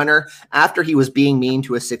with a stunner after he was being mean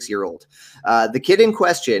to a 6-year-old. The kid in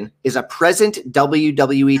question is a present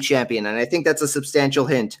WWE champion, and I think that's a substantial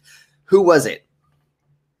hint. Who was it?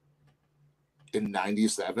 In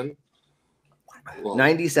 97? Well,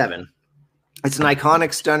 97. It's an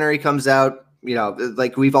iconic stunner. He comes out,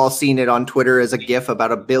 like we've all seen it on Twitter as a GIF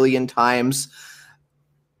about 1 billion times.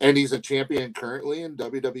 And he's a champion currently in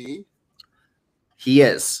WWE? He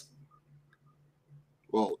is.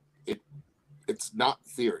 Well, it's not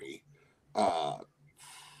Theory.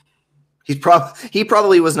 He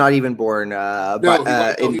probably was not even born. He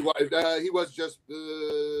was just.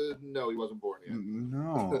 No, he wasn't born yet.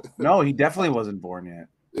 No, he definitely wasn't born yet.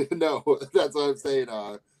 No, that's what I'm saying.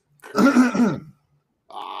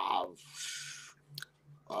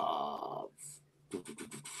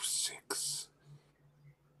 Six.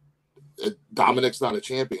 Dominic's not a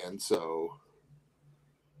champion, so.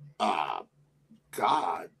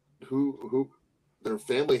 God, who their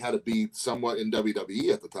family had to be somewhat in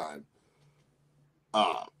WWE at the time.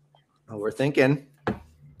 We're thinking.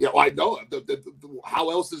 Yeah, well, I know.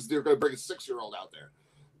 How else is there going to bring a 6-year-old out there?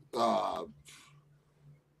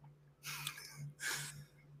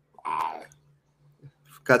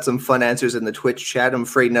 Got some fun answers in the Twitch chat. I'm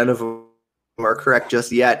afraid none of them are correct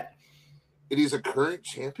just yet. And he's a current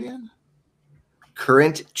champion?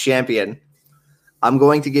 Current champion. I'm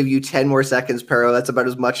going to give you 10 more seconds, Parrow. That's about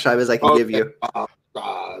as much time as I can give you.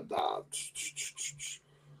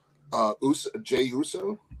 Jey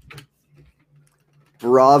Uso?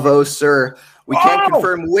 Bravo, sir. We can't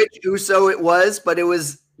confirm which Uso it was, but it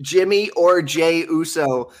was Jimmy or Jey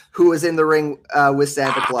Uso who was in the ring with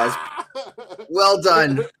Santa Claus. Well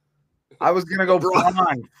done. I was going to go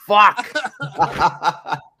Braun. Fuck.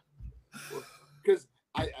 Because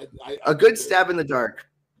a good stab in the dark.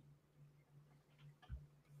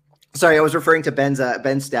 Sorry, I was referring to Ben's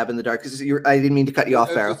stab in the dark because I didn't mean to cut you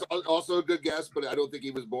off, Parrow. Also a good guess, but I don't think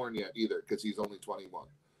he was born yet either because he's only 21.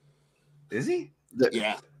 Is he?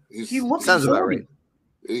 Yeah, he looks. Sounds about right.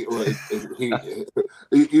 You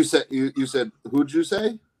said who'd you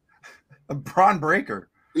say? A Braun Breaker.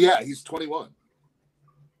 Yeah, he's 21.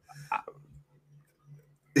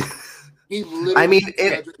 He literally.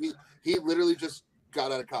 He literally just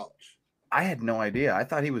got out of college. I had no idea. I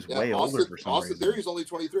thought he was way older for some reason. Austin Theory's only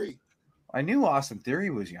 23. I knew Austin Theory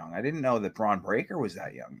was young. I didn't know that Braun Breaker was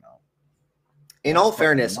that young, though. In all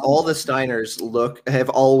fairness, all the Steiners have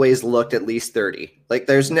always looked at least 30. Like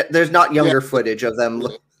there's not younger footage of them.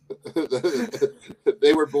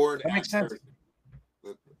 They were born. That makes sense.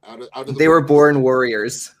 They were born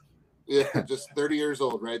warriors. Yeah, just 30 years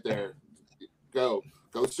old, right there. Go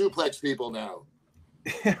suplex people now.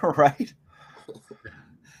 Right.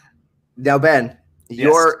 Now, Ben,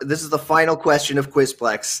 Yes. This is the final question of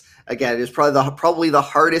Quizplex. Again, it is probably the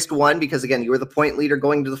hardest one because, again, you were the point leader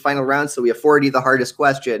going to the final round, so we afford you the hardest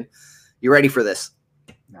question. You ready for this?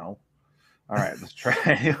 No. All right, let's try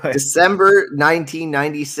anyway. December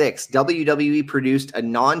 1996, WWE produced a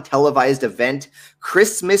non-televised event,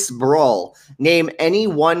 Christmas Brawl. Name any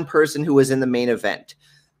one person who was in the main event.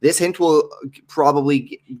 This hint will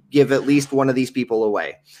probably give at least one of these people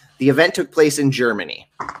away. The event took place in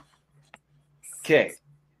Germany. Okay.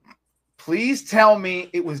 Please tell me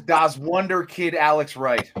it was Das Wonder Kid Alex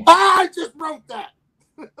Wright. I just wrote that.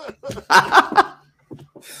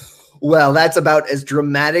 Well, that's about as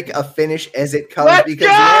dramatic a finish as it comes. Let's because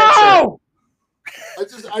go!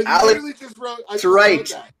 I literally just wrote. That's right.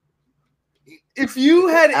 That. If you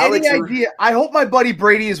had any idea, I hope my buddy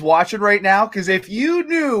Brady is watching right now, because if you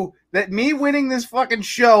knew that me winning this fucking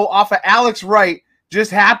show off of Alex Wright just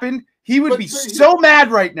happened, he would be so mad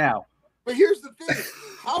right now. But here's the thing.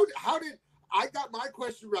 How did I got my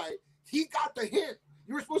question right? He got the hint.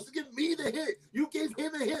 You were supposed to give me the hint. You gave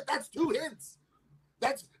him a hint. That's 2 hints.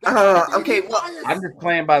 That's okay. Well, I'm just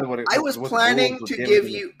playing by the way. I was planning to give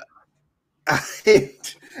you a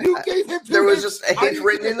hint. You gave him 2 There was hints. just a hint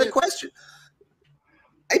written in the question.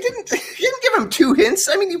 I didn't. You didn't give him 2 hints.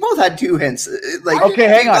 I mean, you both had 2 hints. Like, okay,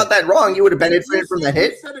 hang on. Got that wrong. You would have benefited from the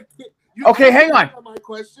hit. Okay, hang on. My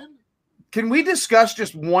question. Can we discuss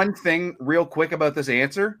just one thing real quick about this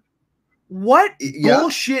answer? What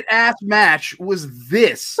bullshit ass match was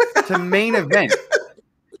this to main event?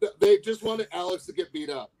 They just wanted Alex to get beat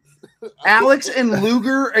up. Alex and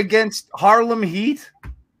Luger against Harlem Heat?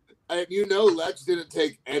 And you know, Lex didn't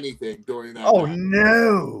take anything during that. Oh, match.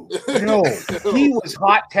 no. He was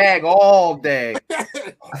hot tag all day.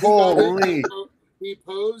 Holy. He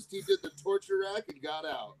posed, he did the torture rack, and got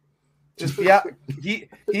out. Just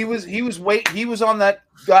he was on that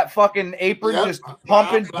fucking apron, just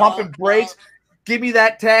pumping brakes. Give me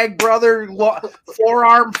that tag, brother.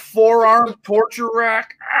 Forearm, torture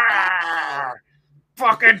rack.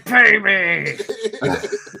 Fucking pay me.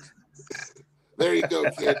 There you go,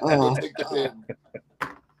 kid. Go take the pin.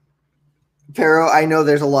 Parrow, I know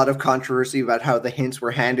there's a lot of controversy about how the hints were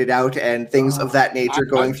handed out and things of that nature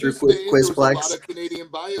going through Quizplex. There's a lot of Canadian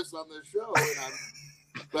bias on the show, and I'm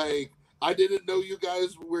like, I didn't know you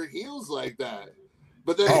guys were heels like that.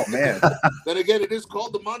 But then, then again, it is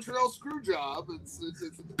called the Montreal Screwjob. It's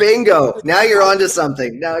bingo. Now you're onto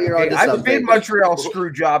something. I've been Montreal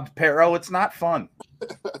Screwjob, Parrow. It's not fun.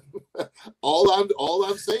 All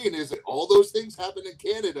I'm saying is that all those things happen in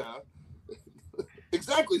Canada.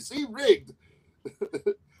 Exactly. See, rigged.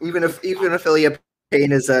 Even affiliate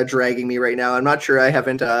pain is dragging me right now. I'm not sure I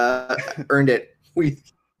haven't earned it. We're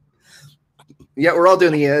all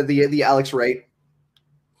doing the Alex Wright.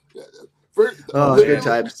 Good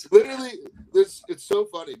times. Literally, it's so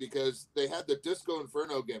funny because they had the Disco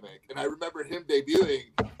Inferno gimmick, and I remember him debuting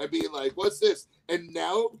and being like, "What's this?" And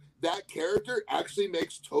now that character actually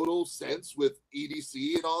makes total sense with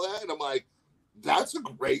EDC and all that, and I'm like, "That's a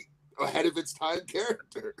great ahead of its time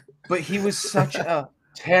character." But he was such a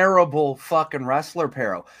terrible fucking wrestler,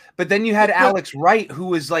 Parrow. But then you had Alex Wright, who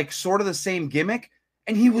was like sort of the same gimmick,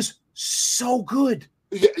 and he was so good.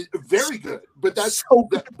 Yeah, very good. But that's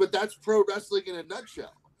that's pro wrestling in a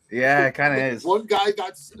nutshell. Yeah, it kind of is. One guy.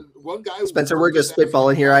 Spencer, we're just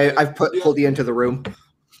spitballing here. I've pulled you into the room.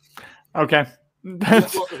 Okay.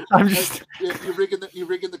 I'm just. You rigging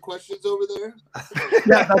the questions over there?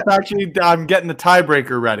 Yeah, that's actually. I'm getting the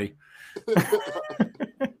tiebreaker ready.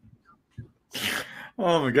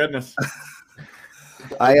 Oh my goodness.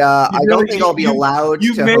 I don't think I'll be allowed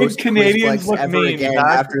to host Canadians look ever mean again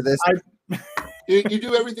after this. You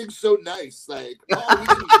do everything so nice, like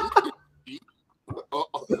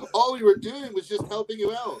all we were doing was just helping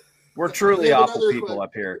you out. We're truly awful people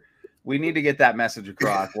up here. We need to get that message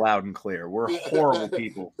across loud and clear. We're horrible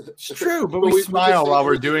people. It's true, but we smile while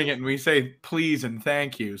we're doing it, and we say please and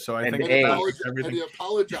thank you. So I think and you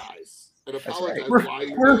apologize. And apologize why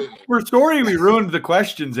you're doing it. We're sorry we ruined the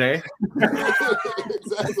questions, eh?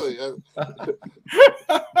 Exactly.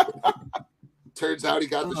 Turns out he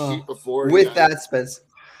got the sheet before. With that, Spence.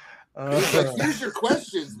 Like, here's your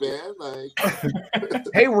questions, man. Like,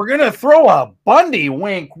 hey, we're gonna throw a Bundy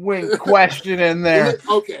wink question in there.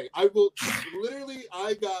 Okay, I will. Literally,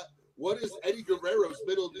 I got. What is Eddie Guerrero's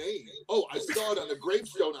middle name? Oh, I saw it on a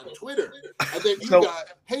gravestone on Twitter. And then you got,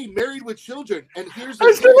 hey, married with children. And here's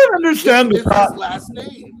I still don't understand his last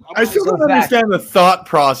name. I still don't understand the thought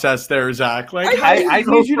process there, Zach. Like, I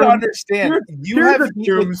need you to understand. You have to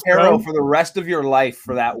be with Parrow for the rest of your life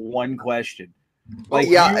for that one question. Like,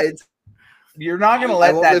 you're not going to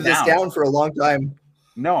let that live this down for a long time.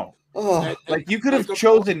 No. Like, you could have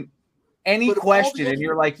chosen any question, and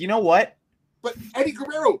you're like, you know what? But Eddie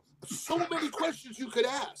Guerrero, so many questions you could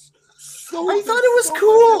ask. I thought it was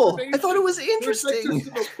cool. I thought it was interesting.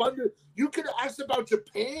 You could have asked about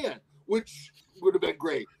Japan, which would have been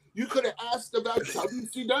great. You could have asked about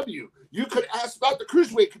WCW. You could have asked about the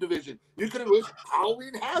Cruiserweight division. You could have asked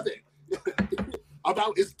Halloween Havoc.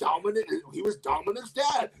 About he was Dominic's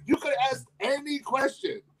dad. You could have asked any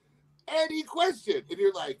question. And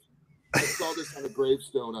you're like, I saw this on a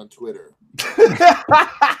gravestone on Twitter.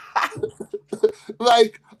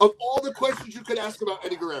 Like, of all the questions you could ask about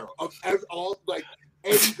Eddie Guerrero,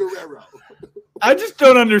 Eddie Guerrero. I just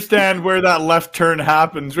don't understand where that left turn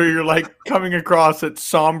happens, where you're like coming across it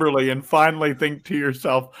somberly and finally think to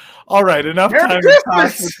yourself, all right, enough time to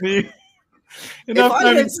pass with me. If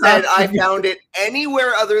I had said I found it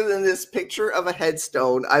anywhere other than this picture of a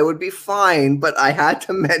headstone, I would be fine, but I had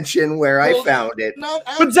to mention where I found it.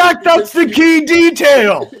 But Zach, that's the key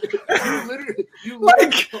detail.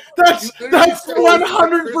 That's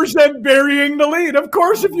 100% burying the lead. Of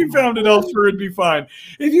course, if you found it elsewhere, it'd be fine.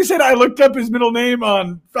 If you said I looked up his middle name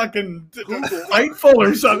on fucking Fightful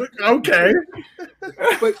or something, okay.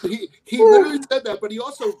 But he literally said that, but he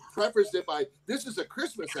also prefaced it by, this is a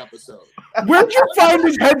Christmas episode. Where'd you find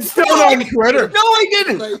his headstone on Twitter? No, I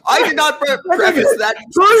didn't. I did not preface that.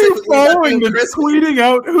 Who are you following that's tweeting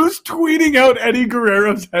out? Who's tweeting out Eddie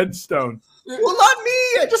Guerrero's headstone? Well, not me.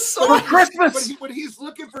 I just saw Christmas. But he's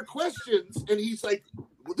looking for questions, and he's like,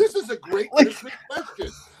 This is a great Christmas question.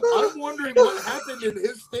 I'm wondering what happened in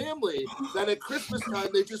his family that at Christmas time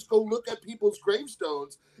they just go look at people's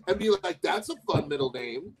gravestones and be like, "That's a fun middle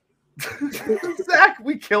name." Zach,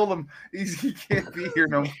 we killed him. He can't be here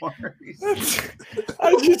no more.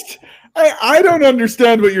 I don't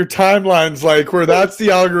understand what your timeline's like, where that's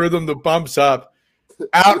the algorithm that bumps up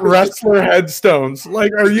at wrestler headstones.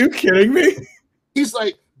 Like, are you kidding me? He's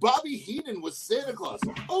like, Bobby Heenan was Santa Claus.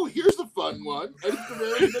 Oh, here's a fun one. Eddie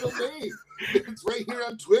Guerrero's middle name. It's right here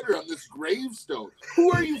on Twitter on this gravestone.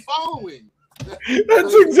 Who are you following?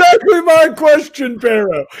 That's exactly my question,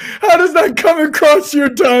 Parrow. How does that come across your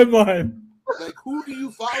timeline? Like, who do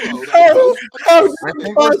you follow? How I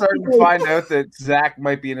think we're starting to find out that Zach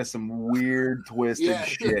might be into some weird, twisted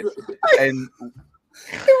shit. And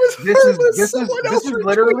this is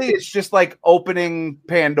literally, it's just like opening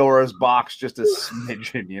Pandora's box just a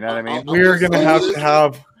smidgen. You know what I mean? We're going to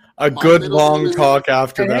have a good long talk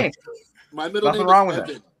after that. Hey, my middle nothing name wrong is with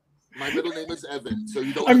Evan. it. My middle name is Evan. So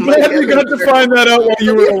you don't. I'm glad you got to find that out while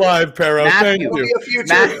you were alive, Parrow. Thank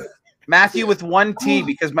you. Matthew with one T,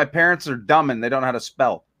 because my parents are dumb and they don't know how to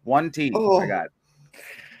spell. One T. I got.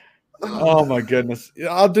 Oh my goodness!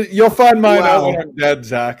 You'll find mine out when I'm dead,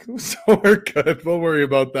 Zach. So we're good. We'll worry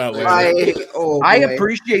about that later. I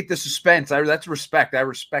appreciate the suspense. That's respect. I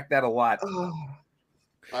respect that a lot.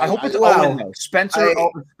 I hope it's Owen though.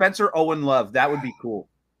 Spencer Owen Love. That would be cool.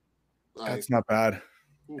 That's not bad.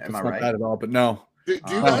 Am I not right? bad at all, but no. Do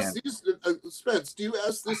you ask these, Spence? Do you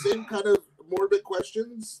ask the same kind of morbid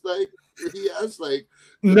questions like he asks? Like,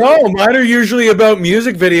 no, mine are usually about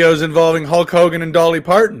music videos involving Hulk Hogan and Dolly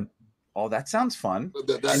Parton. Oh, that sounds fun.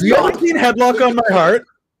 Have you ever seen Headlock on My Heart?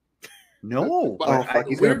 No. Oh, fuck,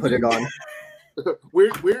 he's gonna put it on.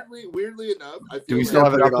 Weirdly enough, I feel do we still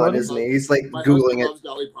have it on his name? He's like Googling it.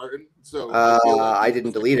 Dolly Parton, so I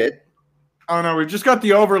didn't delete it. Oh no, we just got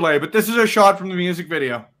the overlay, but this is a shot from the music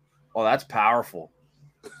video. Oh, that's powerful.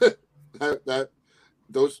 That's an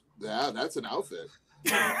outfit.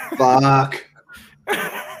 Fuck.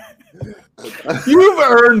 You've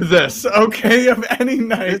earned this, okay? Of any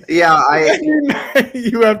night. Yeah,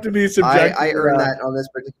 you have to be subjected. I earned that on this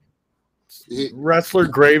particular wrestler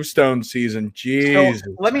gravestone season. Jeez.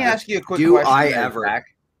 So, let me ask you a quick question. Do I ever? Zach.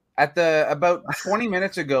 At about 20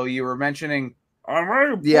 minutes ago, you were mentioning, I might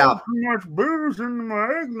have put too much booze into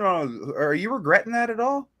my eggnog. Are you regretting that at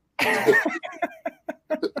all?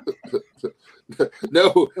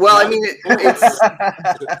 No. Well, I mean, it's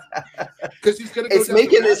because he's gonna. It's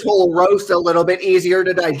making this whole roast a little bit easier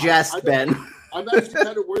to digest, Ben. I'm actually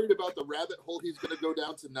kind of worried about the rabbit hole he's going to go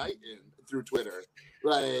down tonight through Twitter.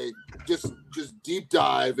 Like, just deep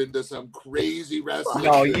dive into some crazy wrestling.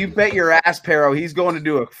 No, you bet your ass, Parrow. He's going to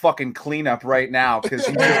do a fucking cleanup right now because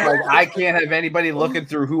he's just like, I can't have anybody looking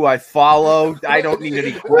through who I follow. I don't need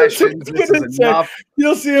any questions. This is enough.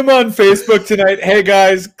 You'll see him on Facebook tonight. Hey,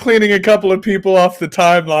 guys, cleaning a couple of people off the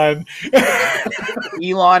timeline.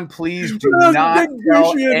 Elon, please do not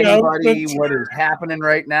tell anybody what is happening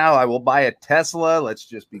right now. I will buy a Tesla. Let's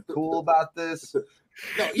just be cool about this.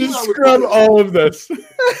 No, just scrub all of this. Elon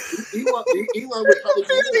would probably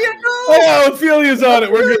oh, Ophelia's on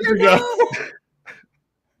it. We're good to go.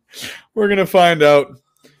 We're gonna find out.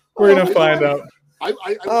 We're gonna find out. I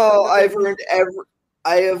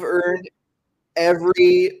have earned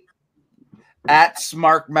every at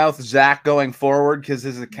Smartmouth Zach going forward because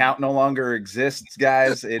his account no longer exists,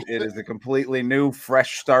 guys. It is a completely new,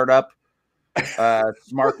 fresh startup.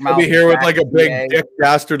 Smartmouth. I'll be here with like a big dick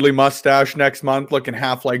dastardly mustache next month, looking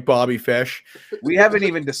half like Bobby Fish. We haven't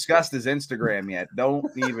even discussed his Instagram yet. Don't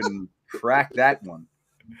even crack that one.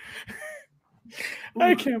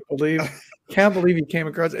 I can't believe you came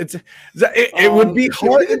across it would be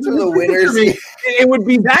hard for the winners. It would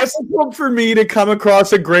be difficult for me to come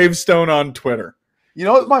across a gravestone on Twitter. You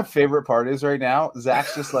know what my favorite part is right now?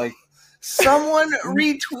 Zach's just like, someone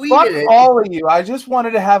retweeted fuck it. all of you. I just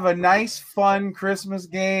wanted to have a nice, fun Christmas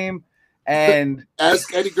game and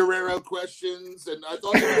ask Eddie Guerrero questions. And I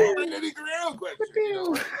thought you were an Eddie Guerrero question. You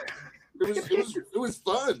know? It was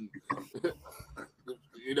fun.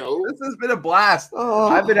 You know, this has been a blast. Oh.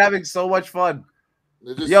 I've been having so much fun.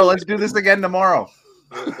 Yo, let's do this again tomorrow.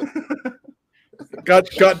 Got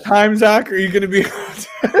time, Zach? Are you going to be?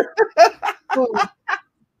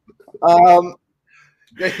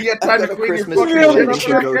 You got time to clean your book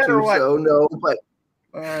so no, but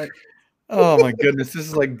all right. Oh my goodness, this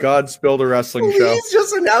is like God spilled a wrestling show. He's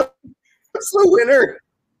just announced the winner.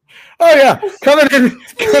 Oh yeah, coming in at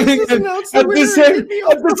the same.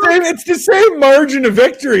 It's the same margin of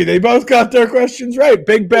victory. They both got their questions right.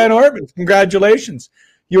 Big Ben Ortmanns, congratulations!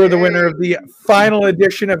 You are the winner of the final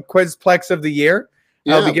edition of Quizplex of the year.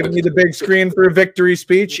 Yeah, I'll be giving you the big screen for a victory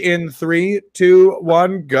speech in 3, 2,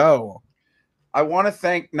 1, go. I want to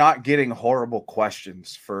thank not getting horrible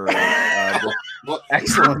questions for this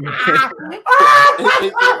excellent. I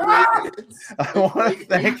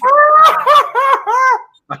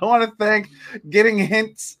want to thank getting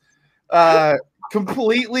hints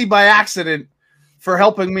completely by accident for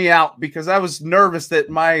helping me out, because I was nervous that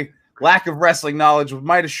my lack of wrestling knowledge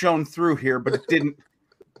might have shown through here, but it didn't.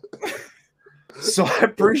 So I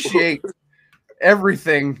appreciate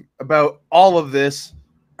everything about all of this.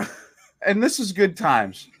 And this is good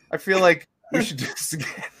times. I feel like we should do this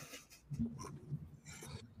again.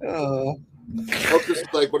 I hope this is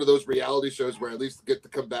like one of those reality shows where at least get to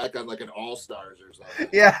come back on like an All Stars or something.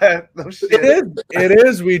 Yeah, no shit. It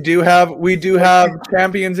is. We do have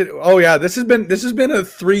champions. Oh yeah, this has been a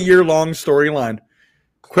 3-year long storyline.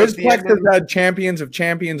 Quizplex has had champions of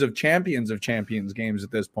champions of champions of champions games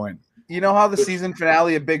at this point. You know how the season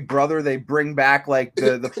finale of Big Brother, they bring back like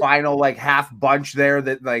the final like half bunch there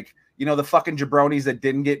that like, you know, the fucking jabronis that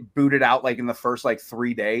didn't get booted out like in the first like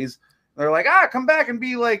 3 days. They're like, come back and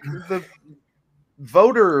be like the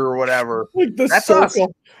voter or whatever. Like that's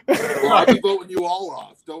circle. us. Well, I'll be voting you all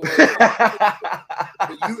off. Don't worry.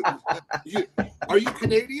 Are you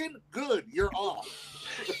Canadian? Good, you're off.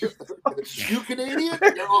 You Canadian?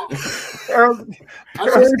 You're off.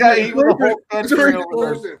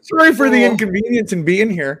 Sorry for the inconvenience in being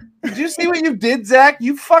here. Did you see what you did, Zach?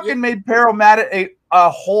 You fucking made Parrow mad at a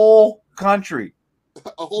whole country.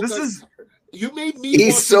 You made me.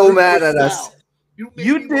 He's so mad at us.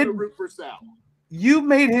 You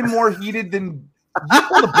made him more heated than you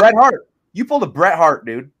pulled a Bret Hart. You pulled a Bret Hart,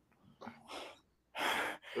 dude.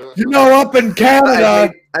 You know, up in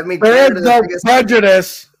Canada, there is no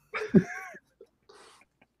prejudice.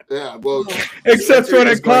 Yeah, well, except when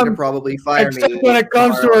it comes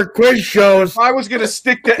to our quiz shows. If I was going to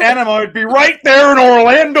stick to Enema, it'd be right there in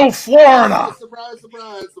Orlando, Florida. Surprise.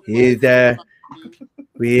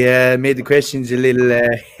 We made the questions a little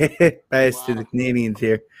biased to the Canadians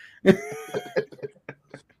here.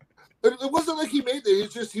 It wasn't like he made it.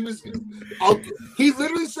 It's just he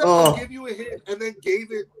literally said, "I'll give you a hint," and then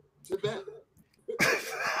gave it to them.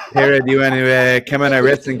 Parrow, do you want to come on our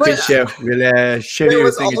wrestling quiz show? We'll show you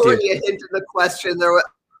a thing or two. There was already a hint in the question.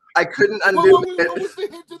 I couldn't undo it. What was the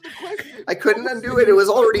hint in the question? I couldn't undo it. It was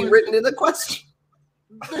already written in the question.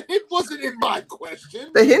 The hint wasn't in my question.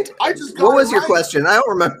 The hint? I just got what was your question? I don't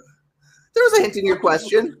remember. There was a hint in your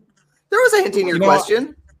question. There was a hint in your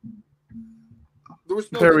question. There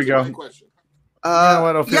was no there we go. Question.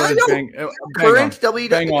 Current WWE.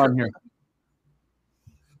 Hang on here.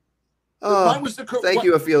 Thank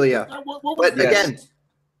you, Ophelia. But again,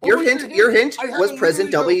 your hint was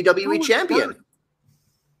present WWE champion.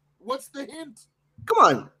 What's the hint? Come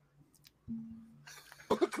on.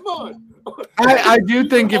 Come on. I do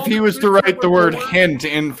think if he was to write the word hint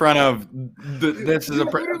in front of this is a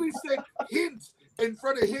literally said hint in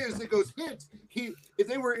front of his, it goes hint. If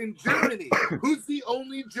they were in Germany, who's the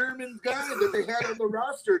only German guy that they had on the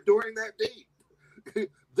roster during that date?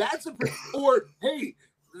 That's or hey,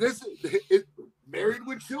 this is married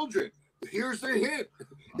with children. Here's the hint.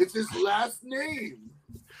 It's his last name.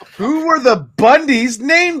 Who were the Bundys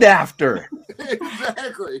named after?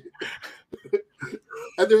 Exactly.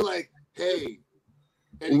 And they're like, hey.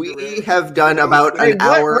 We have done about an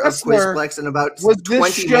hour of Quizplex and about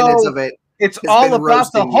 20 minutes of it. It's all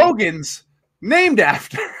about the Hogans named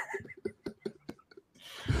after.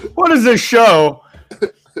 What is this show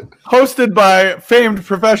hosted by famed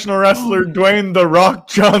professional wrestler Dwayne "The Rock"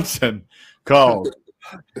 Johnson called?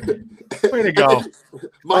 Way to go.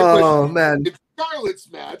 Man. In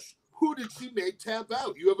Charlotte's match, who did she make tap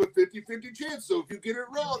out? You have a 50-50 chance, so if you get it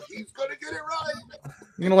wrong, he's going to get it right. I'm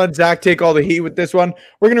going to let Zach take all the heat with this one.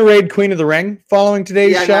 We're going to raid Queen of the Ring following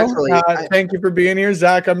today's show. Thank you for being here,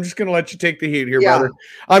 Zach. I'm just going to let you take the heat here, brother.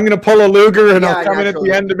 I'm going to pull a Luger, and I'll come in at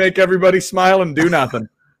the end to make everybody smile and do nothing.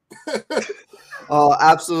 Oh,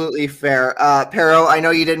 absolutely fair. Parrow, I know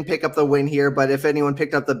you didn't pick up the win here, but if anyone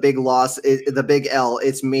picked up the big loss, the big L,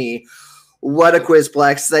 it's me. What a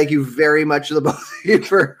Quizplex. Thank you very much to the both of you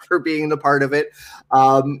for being a part of it.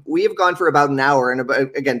 We have gone for about an hour, and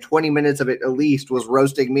again, 20 minutes of it at least was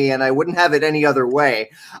roasting me, and I wouldn't have it any other way.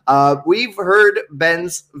 We've heard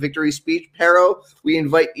Ben's victory speech. Parrow, we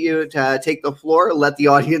invite you to take the floor, let the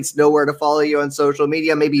audience know where to follow you on social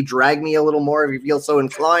media, maybe drag me a little more if you feel so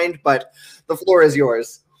inclined, but the floor is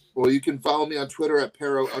yours. Well, you can follow me on Twitter at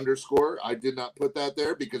Parrow_. I did not put that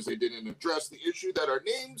there because they didn't address the issue that our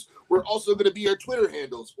names were also going to be our Twitter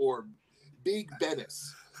handles or Big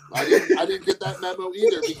Bennis. I didn't get that memo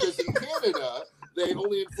either because in Canada they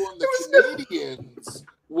only inform the Canadians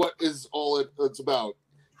what is all it's about.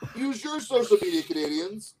 Use your social media,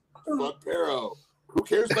 Canadians. Fuck Parrow. Who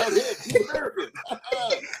cares about him? He's American.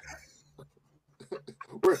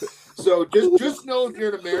 So just know if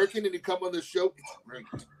you're an American and you come on this show, it's great.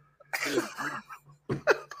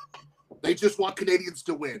 They just want Canadians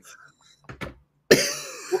to win.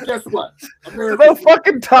 Well, guess what? No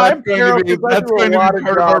fucking time. That's going to be part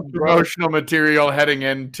of our promotional material heading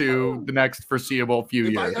into the next foreseeable few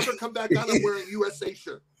if years. I ever come back on, I'm wearing USA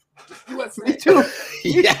shirt. Just USA. Me too.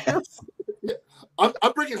 Yes.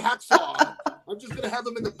 I'm bringing Hacksaw. I'm just gonna have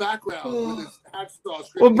him in the background with his Hacksaw.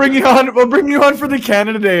 We'll bring you on. We'll bring you on for the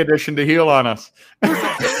Canada Day edition to heal on us.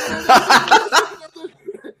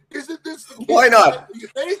 Isn't this? Why not?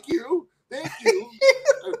 Thank you.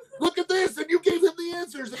 Look at this, and you gave him the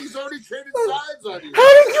answers, and he's already traded sides on you.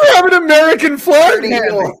 How did you have an American flag?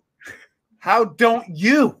 How don't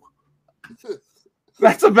you?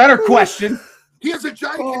 That's a better question. He has a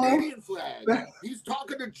giant Canadian flag. He's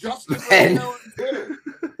talking to Justin right now on Twitter.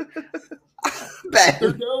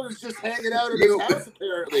 Their nose is just hanging out in his house,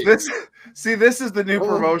 apparently. This is the new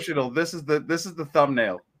promotional. This is the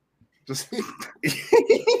thumbnail. Just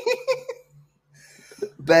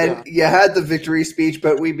Ben, you had the victory speech,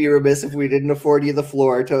 but we'd be remiss if we didn't afford you the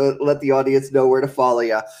floor to let the audience know where to follow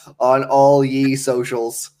you on all ye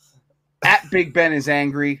socials. At Big Ben is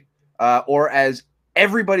angry, or as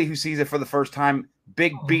everybody who sees it for the first time,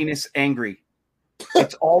 Big Venus angry.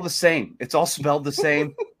 It's all the same. It's all spelled the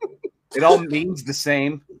same. It all means the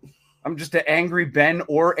same. I'm just an angry Ben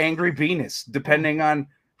or angry Venus, depending on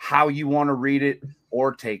how you want to read it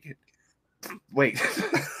or take it. Wait.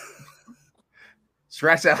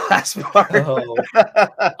 Scratch that last part. Oh.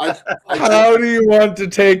 How do you want to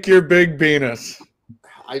take your big penis?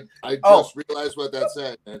 I just realized what that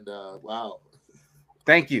said, and wow.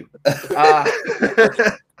 Thank you.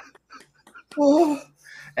 Boy.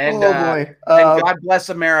 And God bless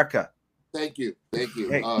America. Thank you.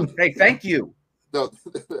 Hey, thank you. No,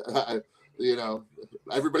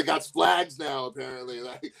 everybody got flags now. Apparently,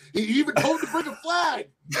 he even told him to bring a flag.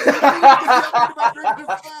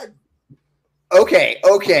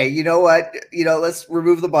 Okay. You know what? Let's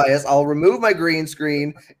remove the bias. I'll remove my green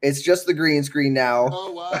screen. It's just the green screen now.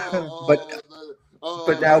 Oh wow!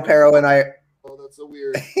 But now Parrow and I. Oh, that's so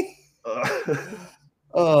weird.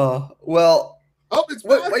 Well. Oh, it's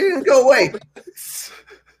why didn't it go away?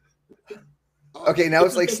 Okay, now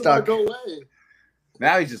it's like stuck. Go away.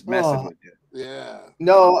 Now he's just messing with you. Yeah.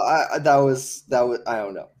 No, that was. I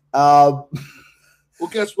don't know. Well,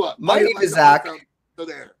 guess what? My name is Zach. So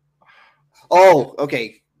there. Oh,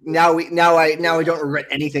 okay. Now I don't regret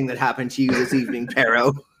anything that happened to you this evening,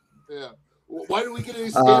 Parrow. Yeah. Well, why do we get any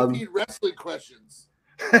Stampede wrestling questions?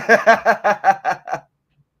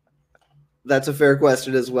 That's a fair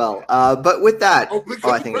question as well. But with that,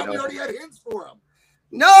 I think we already had hints for him.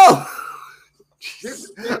 No.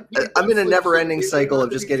 I'm in a never-ending cycle of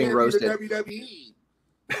just getting roasted. WWE.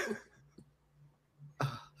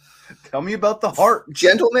 Tell me about the heart,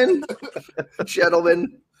 gentlemen.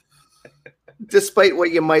 Despite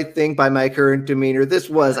what you might think by my current demeanor, this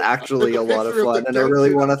was actually a lot of fun, and I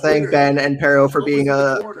really want to thank Ben and Parrow for being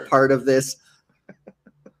a part of this.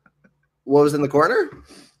 What was in the corner?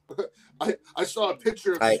 I saw a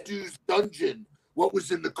picture of Stu's dungeon. What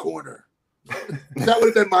was in the corner? That would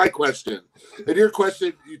have been my question. And your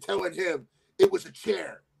question, you telling him it was a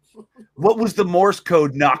chair. What was the Morse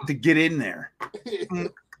code knock to get in there?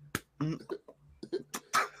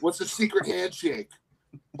 What's the secret handshake?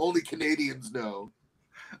 Only Canadians know.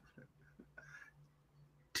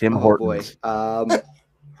 Tim Hortons. Boy.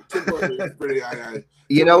 Tim Hortons is pretty.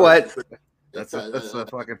 You know what? That's a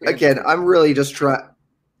fucking. Again, I'm really just trying.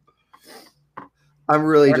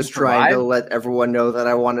 To let everyone know that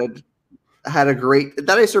I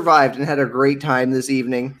survived and had a great time this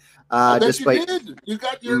evening. Despite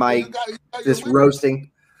this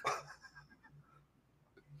roasting.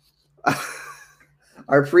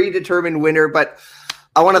 Our predetermined winner, but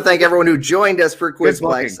I want to thank everyone who joined us for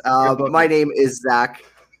Quizplex. My name is Zach.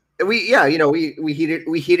 We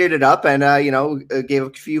heated it up and gave a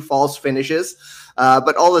few false finishes,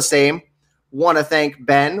 but all the same, want to thank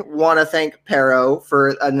Ben, want to thank Parrow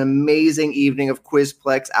for an amazing evening of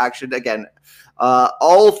Quizplex action. Again,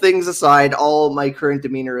 all things aside, all my current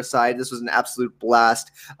demeanor aside, this was an absolute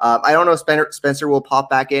blast. I don't know if Spencer will pop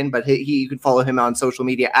back in, but you can follow him on social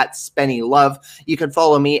media at SpennyLove. You can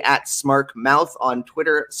follow me at SmarkMouth on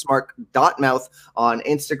Twitter, smark.mouth on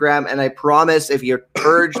Instagram. And I promise if you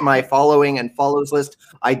purge my following and follows list,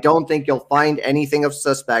 I don't think you'll find anything of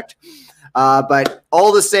suspect. But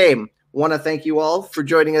all the same, want to thank you all for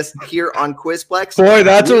joining us here on Quizplex. Boy,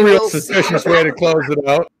 that's a real suspicious way to close it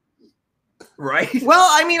out. Right. Well,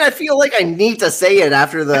 I mean, I feel like I need to say it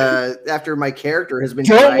after my character has been.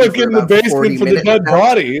 Don't look in the basement for the dead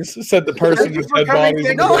bodies," said the person with dead bodies.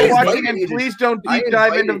 And please don't deep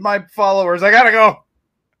dive into my followers. I gotta go.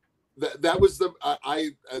 That was the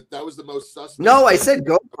that was the most suspect. No, I said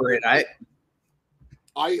go for it. I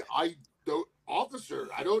don't, officer.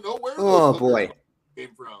 I don't know where. Oh boy. Came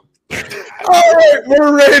from. All right,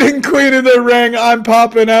 we're rating Queen of the Ring. I'm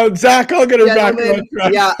popping out. Zach, I'll get her back.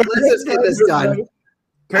 Yeah, let's just get this done.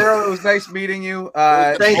 Parrow, it was nice meeting you.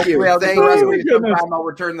 Thank you. Thank you. I'll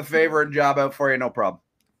return the favor and job out for you. No problem.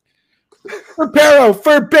 For Parrow,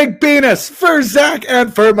 for Big Venus, for Zach,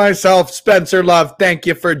 and for myself, Spencer Love, thank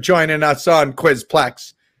you for joining us on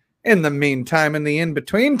Quizplex. In the meantime, in the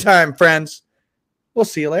in-between time, friends, we'll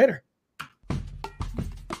see you later.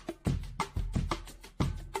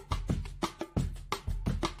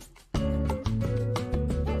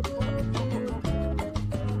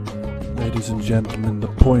 Ladies and gentlemen, the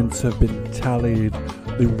points have been tallied,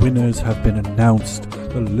 the winners have been announced,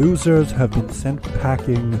 the losers have been sent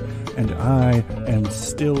packing, and I am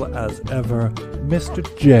still as ever Mr.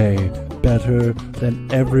 J, better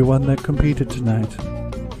than everyone that competed tonight.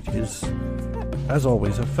 It is, as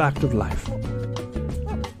always, a fact of life.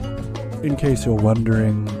 In case you're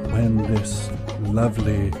wondering when this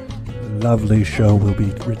lovely, lovely show will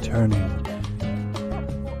be returning,